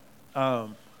that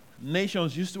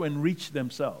nations used to enrich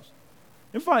themselves,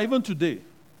 in fact, even today,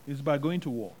 is by going to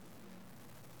war.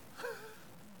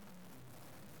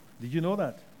 Did you know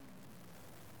that?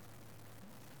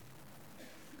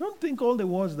 Don't think all the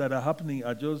wars that are happening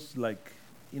are just like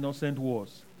innocent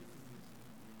wars.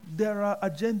 There are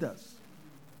agendas.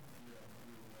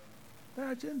 There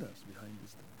are agendas behind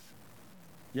these things.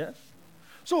 Yes?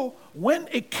 So when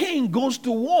a king goes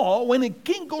to war,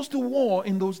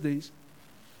 in those days,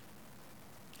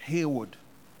 they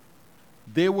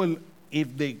will,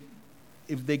 if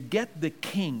they get the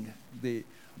king, the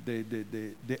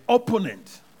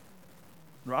opponent,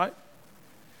 right?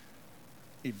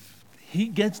 If he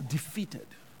gets defeated,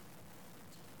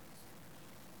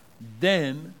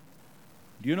 then,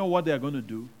 do you know what they are going to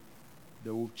do?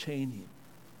 They will chain him.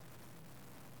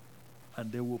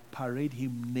 And they will parade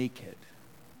him naked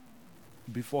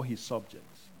before his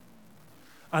subjects.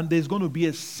 And there's going to be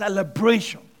a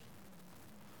celebration.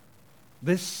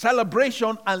 This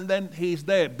celebration, and then he's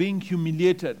there being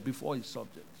humiliated before his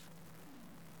subjects.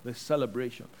 The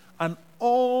celebration. And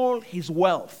all his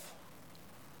wealth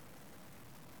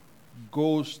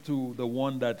goes to the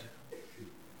one that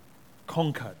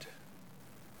conquered.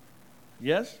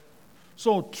 Yes?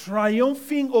 So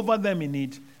triumphing over them in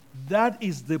it, that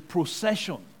is the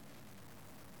procession.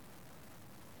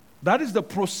 That is the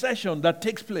procession that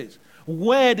takes place,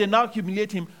 where they now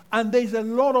humiliate him, and there's a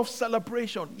lot of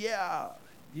celebration. Yeah,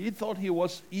 he thought he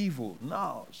was evil.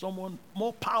 Now, someone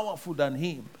more powerful than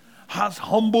him has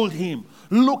humbled him.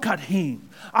 Look at him.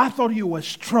 I thought you were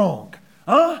strong.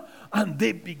 Huh? And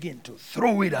they begin to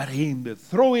throw it at him. They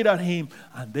throw it at him,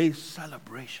 and there's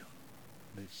celebration.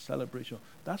 There's celebration.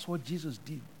 That's what Jesus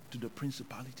did to the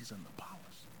principalities and the powers.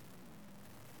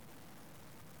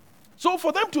 So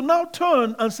for them to now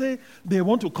turn and say they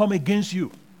want to come against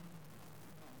you,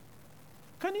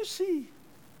 can you see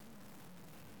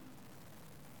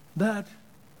that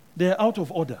they're out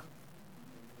of order?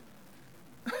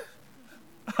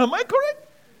 Am I correct?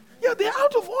 Yeah, they're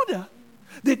out of order.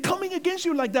 They're coming against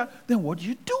you like that. Then what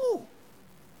do?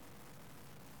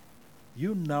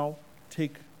 You now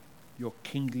take your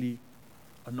kingly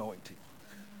anointing.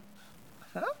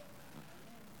 Huh?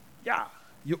 Yeah.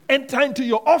 You enter into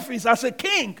your office as a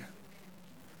king.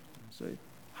 Say,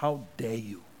 how dare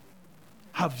you?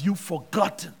 Have you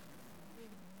forgotten?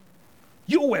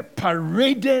 You were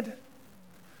paraded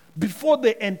before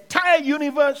the entire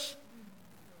universe.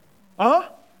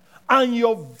 And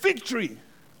your victory,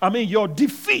 your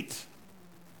defeat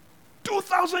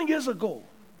 2,000 years ago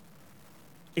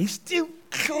is still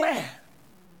clear.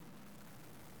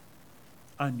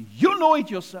 And you know it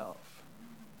yourself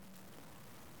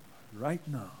right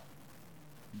now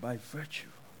by virtue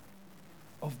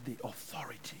of the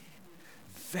authority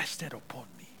vested upon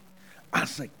me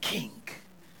as a king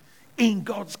in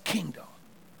God's kingdom.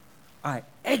 I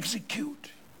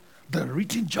execute the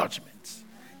written judgments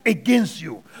against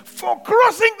you for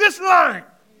crossing this line,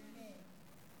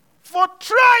 for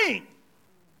trying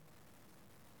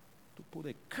to put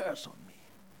a curse on me,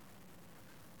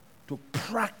 to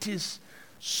practice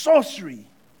sorcery.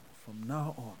 From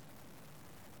now on,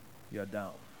 you're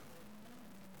down.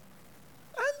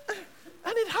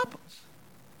 And it happens.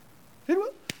 It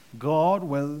will. God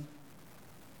will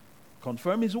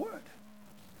confirm his word.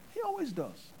 He always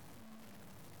does.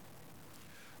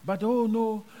 But oh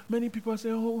no, many people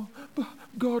say, oh,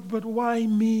 God, but why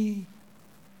me?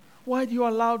 Why do you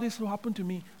allow this to happen to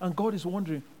me? And God is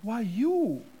wondering, why are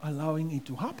you allowing it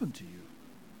to happen to you?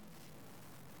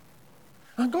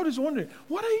 And God is wondering,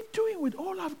 what are you doing with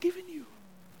all I've given you?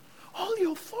 All the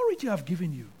authority I've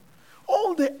given you.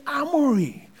 All the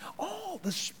armory, all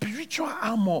the spiritual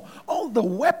armor, all the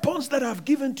weapons that I've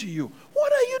given to you.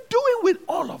 What are you doing with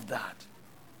all of that?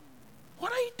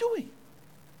 What are you doing?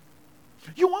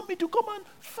 You want me to come and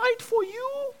fight for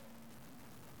you?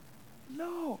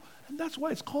 No. And that's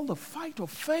why it's called the fight of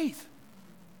faith.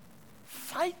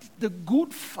 Fight the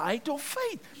good fight of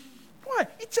faith. Why?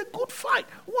 It's a good fight.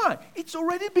 Why? It's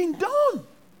already been done.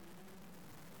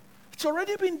 It's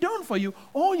already been done for you.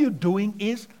 All you're doing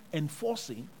is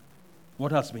enforcing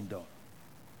what has been done.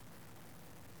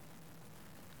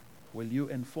 Will you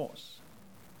enforce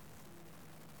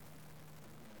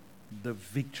the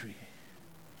victory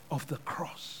of the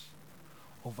cross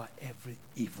over every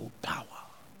evil power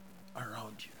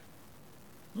around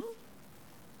you?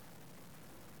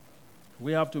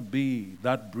 We have to be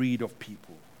that breed of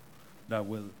people that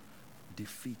will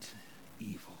defeat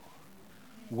evil,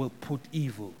 will put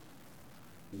evil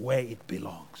where it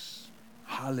belongs.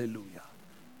 Hallelujah.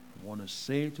 I want to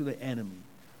say to the enemy,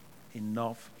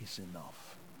 enough is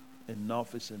enough.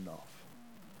 Enough is enough.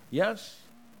 Yes,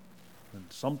 and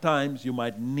sometimes you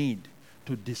might need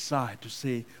to decide to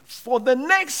say, for the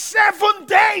next 7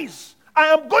 days, I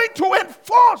am going to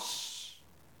enforce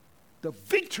the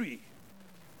victory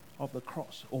of the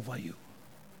cross over you.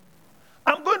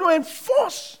 I'm going to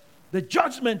enforce the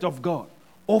judgment of God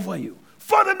over you.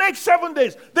 For the next 7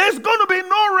 days, there's going to be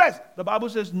no rest. The Bible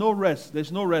says no rest.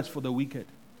 There's no rest for the wicked.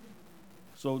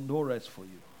 So no rest for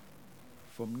you.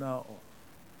 From now on,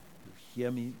 you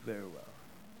hear me very well.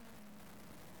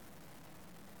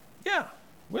 Yeah,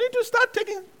 we need to start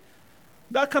taking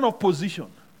that kind of position.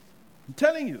 I'm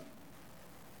telling you.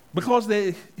 Because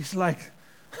it's like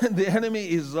the enemy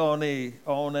is on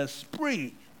a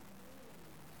spree.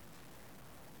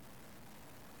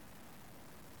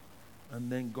 And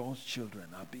then God's children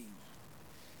are being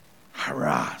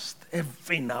harassed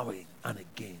every now and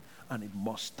again. And it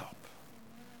must stop.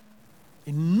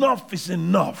 Enough is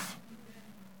enough.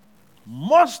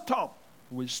 Must stop.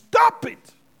 We stop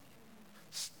it.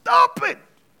 Stop it.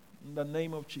 In the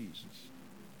name of Jesus.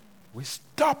 We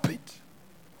stop it.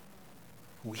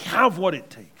 We have what it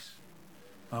takes.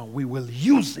 And we will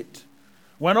use it.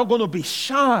 We're not going to be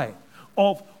shy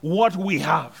of what we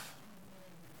have.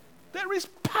 There is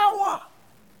power.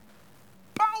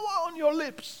 Power on your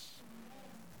lips.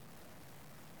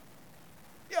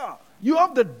 Yeah. You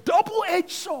have the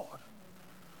double-edged sword.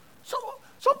 So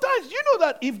sometimes you know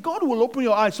that if God will open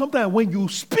your eyes, sometimes when you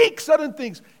speak certain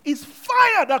things, it's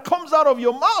fire that comes out of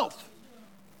your mouth.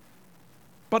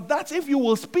 But that's if you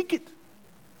will speak it.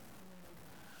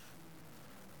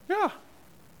 Yeah.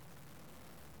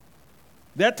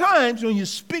 There are times when you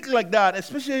speak like that,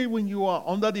 especially when you are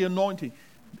under the anointing,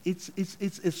 it's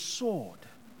a sword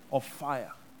of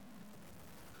fire.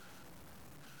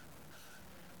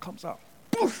 Comes out.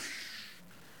 Poof!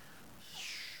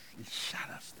 It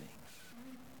shatters things.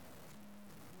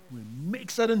 We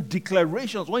make certain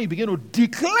declarations. When you begin to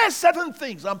declare certain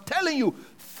things, I'm telling you,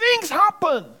 things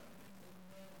happen.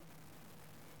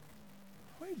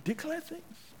 When you declare things,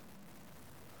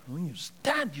 when you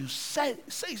stand, you say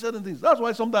certain things. That's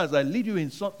why sometimes I lead you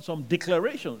in some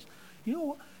declarations. You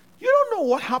know, you don't know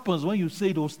what happens when you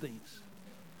say those things.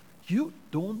 You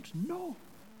don't know.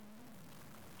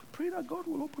 I pray that God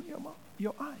will open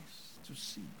your eyes to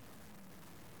see.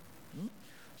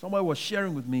 Somebody was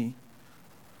sharing with me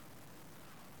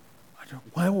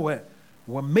when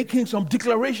were making some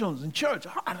declarations in church.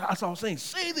 As I was saying,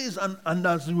 say this, and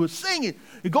as we were saying it,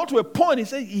 it got to a point, he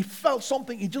said he felt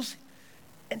something, it just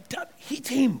hit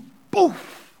him,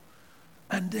 poof,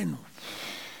 and then,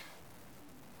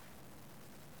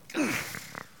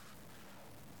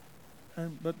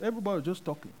 but everybody was just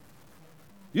talking.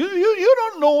 You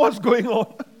don't know what's going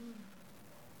on.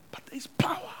 But there's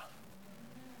power.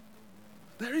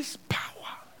 There is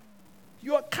power.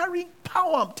 You are carrying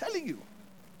power, I'm telling you.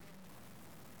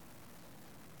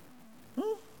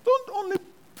 Don't only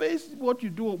face what you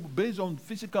do based on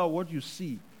what you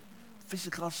see,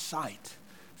 physical sight,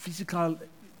 physical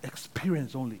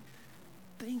experience only.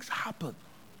 Things happen.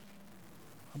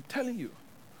 I'm telling you.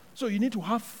 So you need to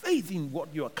have faith in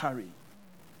what you are carrying.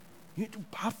 You need to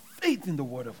have faith in the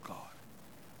Word of God.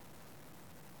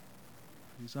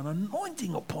 There's an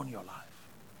anointing upon your life.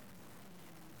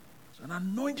 There's an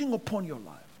anointing upon your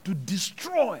life to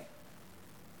destroy,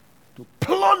 to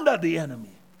plunder the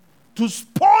enemy, to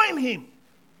spoil him.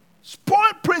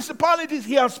 Spoil principalities.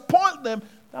 He has spoiled them.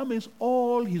 That means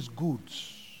all his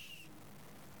goods.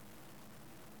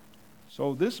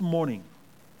 So this morning,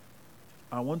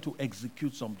 I want to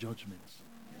execute some judgments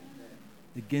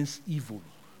against evil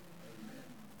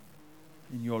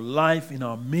in your life, in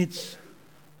our midst.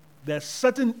 There are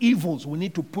certain evils we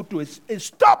need to put to a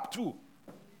stop to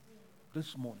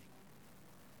this morning.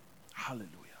 Hallelujah.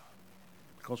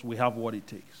 Because we have what it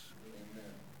takes.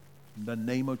 In the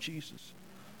name of Jesus,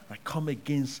 I come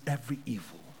against every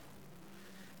evil,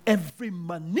 every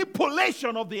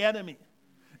manipulation of the enemy,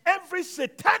 every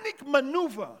satanic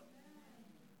maneuver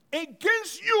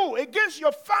against you, against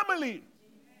your family.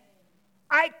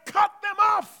 I cut them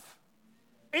off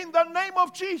in the name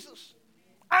of Jesus.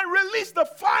 I release the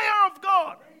fire of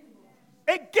God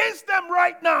against them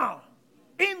right now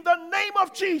in the name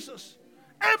of Jesus.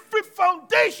 Every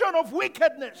foundation of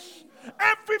wickedness,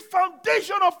 every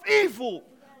foundation of evil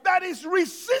that is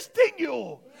resisting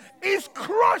you is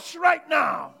crushed right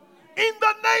now in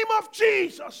the name of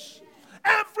Jesus.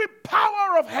 Every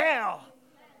power of hell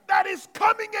that is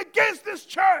coming against this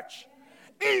church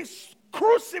is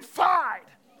crucified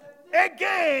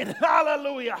again.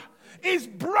 Hallelujah. Is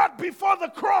brought before the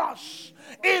cross.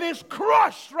 It is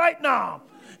crushed right now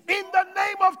in the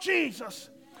name of Jesus.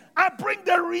 I bring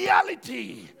the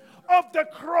reality of the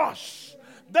cross,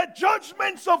 the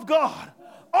judgments of God,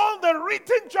 all the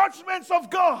written judgments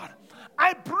of God.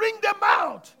 I bring them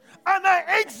out and I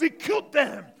execute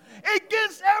them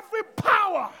against every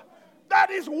power that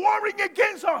is warring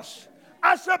against us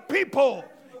as a people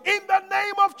in the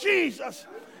name of Jesus,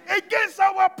 against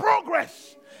our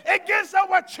progress, against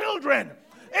our children,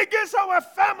 against our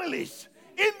families.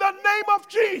 In the name of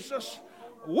Jesus,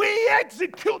 we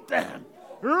execute them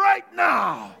right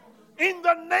now. In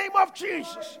the name of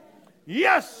Jesus.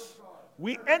 Yes,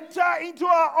 we enter into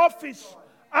our office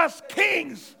as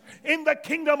kings in the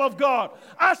kingdom of God.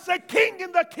 As a king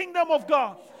in the kingdom of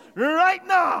God. Right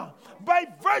now, by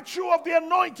virtue of the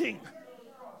anointing.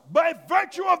 By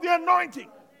virtue of the anointing.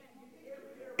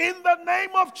 In the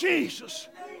name of Jesus.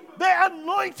 The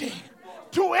anointing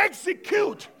to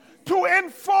execute, to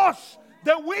enforce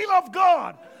the will of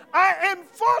God. I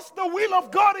enforce the will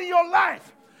of God in your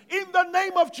life in the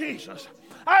name of Jesus.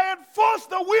 I enforce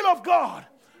the will of God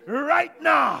right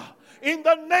now in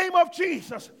the name of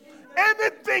Jesus.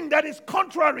 Anything that is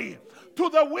contrary to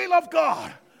the will of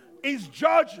God is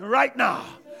judged right now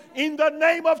in the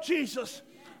name of Jesus.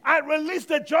 I release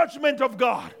the judgment of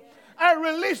God. I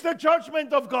release the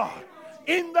judgment of God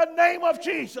in the name of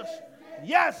Jesus.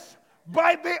 Yes,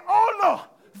 by the honor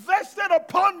vested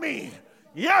upon me.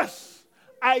 Yes,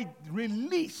 I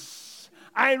release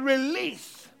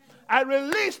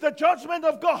the judgment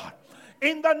of God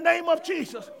in the name of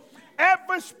Jesus.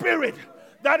 Every spirit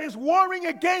that is warring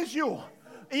against you,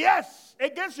 yes,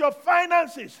 against your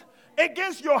finances,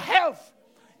 against your health,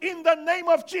 in the name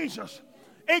of Jesus,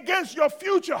 against your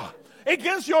future,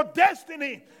 against your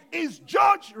destiny, is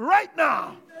judged right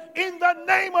now in the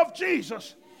name of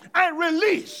Jesus. I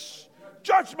release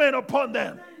judgment upon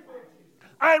them.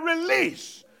 I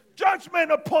release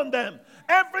judgment upon them.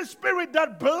 Every spirit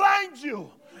that blinds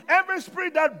you, every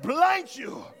spirit that blinds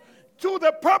you to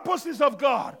the purposes of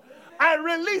God, I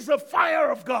release the fire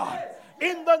of God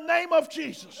in the name of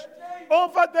Jesus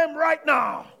over them right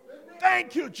now.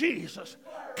 Thank you, Jesus.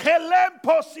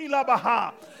 Kelempo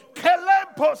silabaha.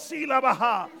 Kelempo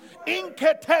silabaha.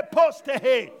 Inkete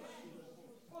postehe.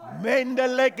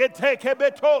 Mendelegete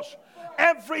kebetos.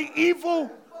 Every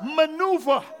evil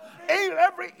maneuver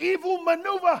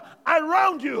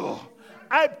around you,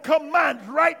 I command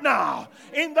right now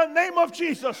in the name of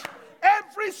Jesus.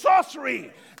 Every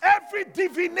sorcery, every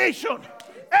divination,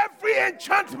 Every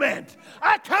enchantment,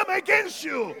 I come against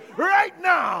you right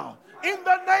now in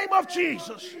the name of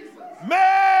Jesus.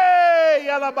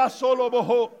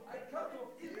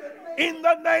 In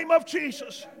the name of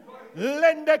Jesus.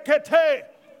 Lendekete,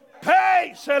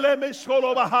 pay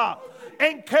selemiskolobaha,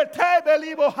 enkete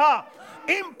beliboha,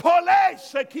 impole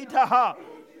sekitaha.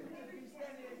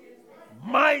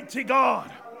 Mighty God,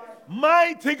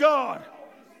 mighty God.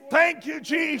 Thank you,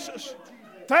 Jesus.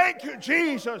 Thank you,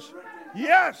 Jesus.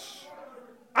 Yes,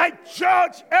 I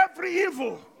judge every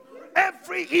evil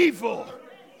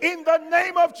in the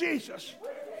name of Jesus.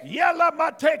 Yala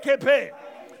matekepe,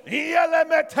 yala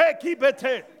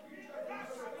metekibete,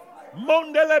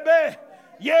 mondelebe.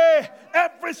 Yeah,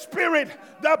 every spirit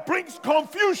that brings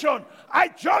confusion, I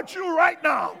judge you right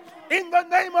now in the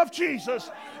name of Jesus.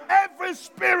 Every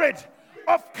spirit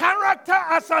of character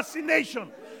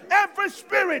assassination, every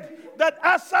spirit that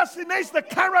assassinates the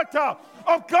character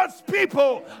of God's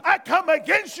people, I come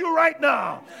against you right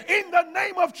now in the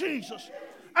name of Jesus.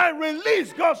 I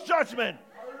release God's judgment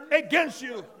against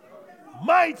you.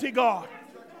 Mighty God,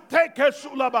 take a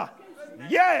sulaba.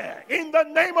 Yeah, in the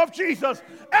name of Jesus,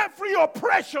 every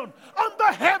oppression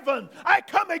under heaven, I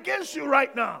come against you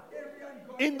right now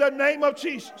in the name of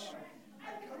Jesus.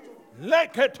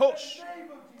 Leketos.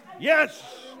 Yes.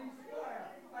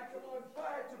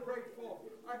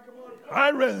 I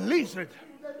release it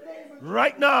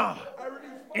right now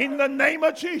in the name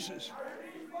of Jesus.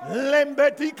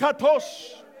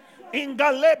 Lembetikatos,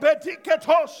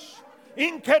 ingalebetiketos,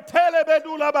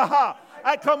 inketelebedulabaha.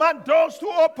 I command doors to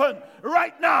open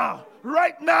right now,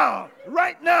 right now,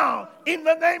 right now, in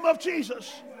the name of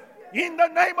Jesus. In the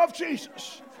name of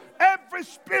Jesus. Every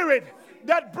spirit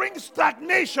that brings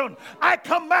stagnation, I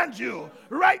command you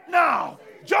right now,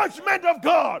 judgment of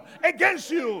God against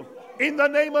you in the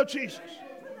name of Jesus.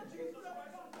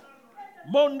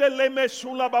 Monde leme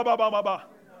sula baba baba.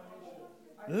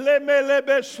 Leme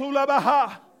lebe sula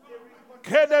baha.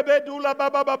 Kedebe dula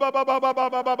baba baba baba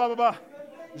baba baba.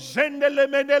 Zendele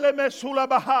menele me sula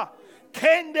baha.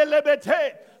 Kendele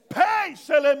bete. Pay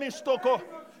sele mistoko.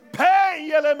 Pay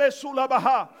yele me sula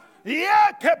baha.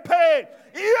 Yekepe.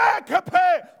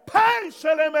 Yekepe. Pay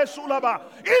sele me sula baha.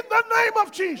 In the name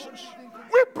of Jesus,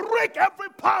 we break every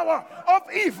power of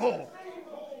evil.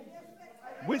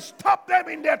 We stop them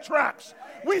in their tracks.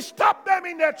 We stop them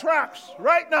in their tracks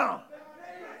right now.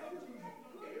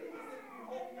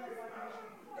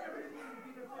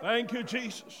 Thank you,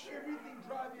 Jesus.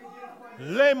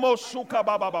 Lemosuka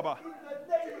baba baba.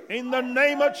 In the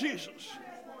name of Jesus.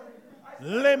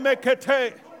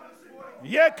 Lemekete.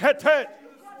 Yekete.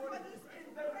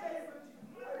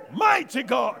 Mighty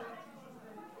God.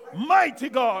 Mighty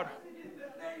God.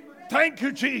 Thank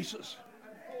you, Jesus.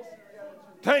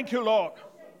 Thank you, Lord.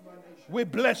 We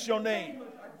bless your name.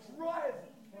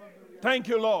 Thank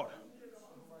you, Lord.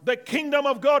 The kingdom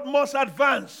of God must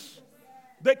advance.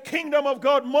 The kingdom of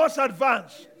God must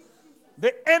advance.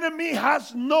 The enemy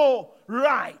has no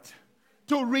right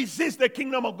to resist the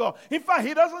kingdom of God. In fact,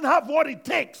 he doesn't have what it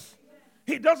takes.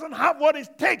 He doesn't have what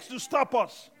it takes to stop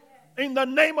us. In the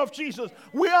name of Jesus,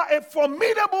 we are a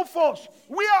formidable force.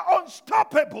 We are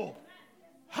unstoppable.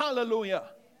 Hallelujah.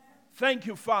 Thank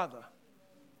you, Father.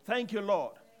 Thank you,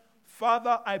 Lord.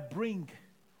 Father, I bring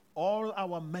all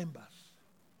our members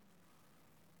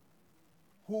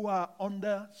who are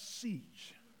under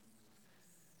siege,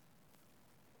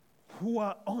 who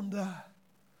are under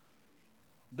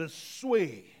the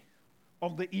sway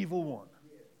of the evil one,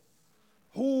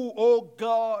 who, oh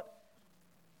God,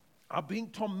 are being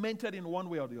tormented in one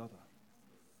way or the other.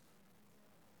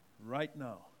 Right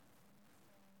now,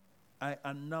 I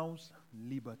announce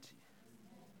liberty.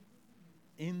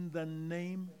 In the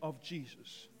name of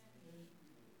Jesus,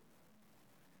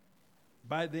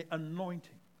 by the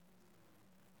anointing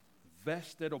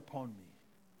vested upon me,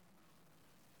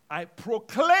 I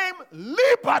proclaim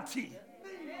liberty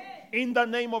in the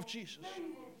name of Jesus.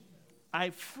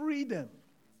 I free them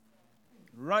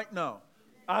right now.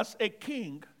 As a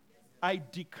king, I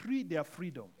decree their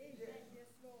freedom.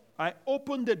 I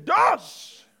open the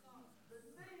doors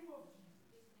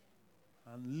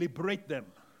and liberate them.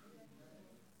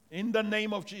 In the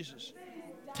name of Jesus.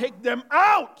 Take them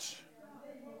out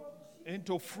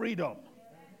into freedom,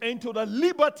 into the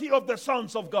liberty of the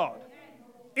sons of God.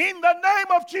 In the name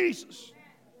of Jesus.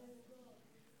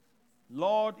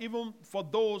 Lord, even for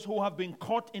those who have been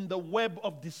caught in the web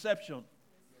of deception,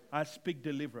 I speak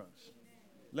deliverance.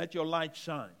 Let your light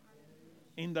shine.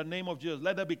 In the name of Jesus.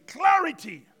 Let there be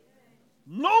clarity.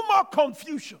 No more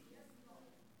confusion.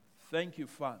 Thank you,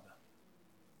 Father.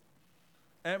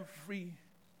 Every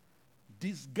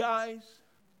disguise,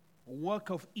 work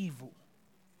of evil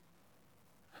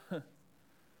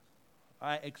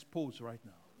I expose right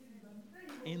now.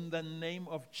 In the name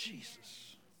of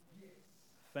Jesus.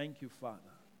 Thank you, Father.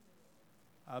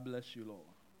 I bless you, Lord.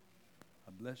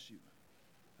 I bless you.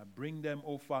 I bring them,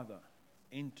 oh Father,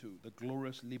 into the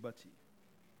glorious liberty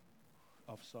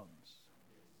of sons.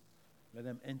 Let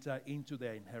them enter into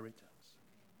their inheritance.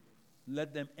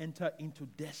 Let them enter into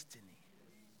destiny.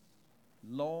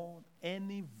 Lord,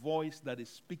 any voice that is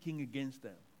speaking against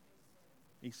them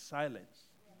is silenced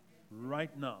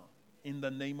right now in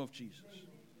the name of Jesus.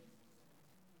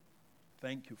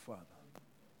 Thank you, Father.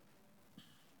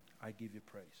 I give you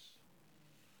praise.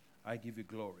 I give you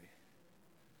glory.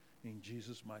 In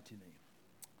Jesus' mighty name.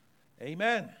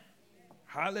 Amen.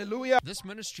 Hallelujah. This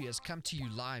ministry has come to you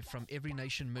live from Every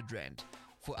Nation Midrand.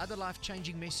 For other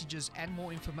life-changing messages and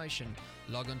more information,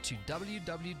 log on to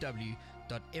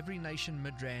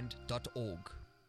www.everynationmidrand.org.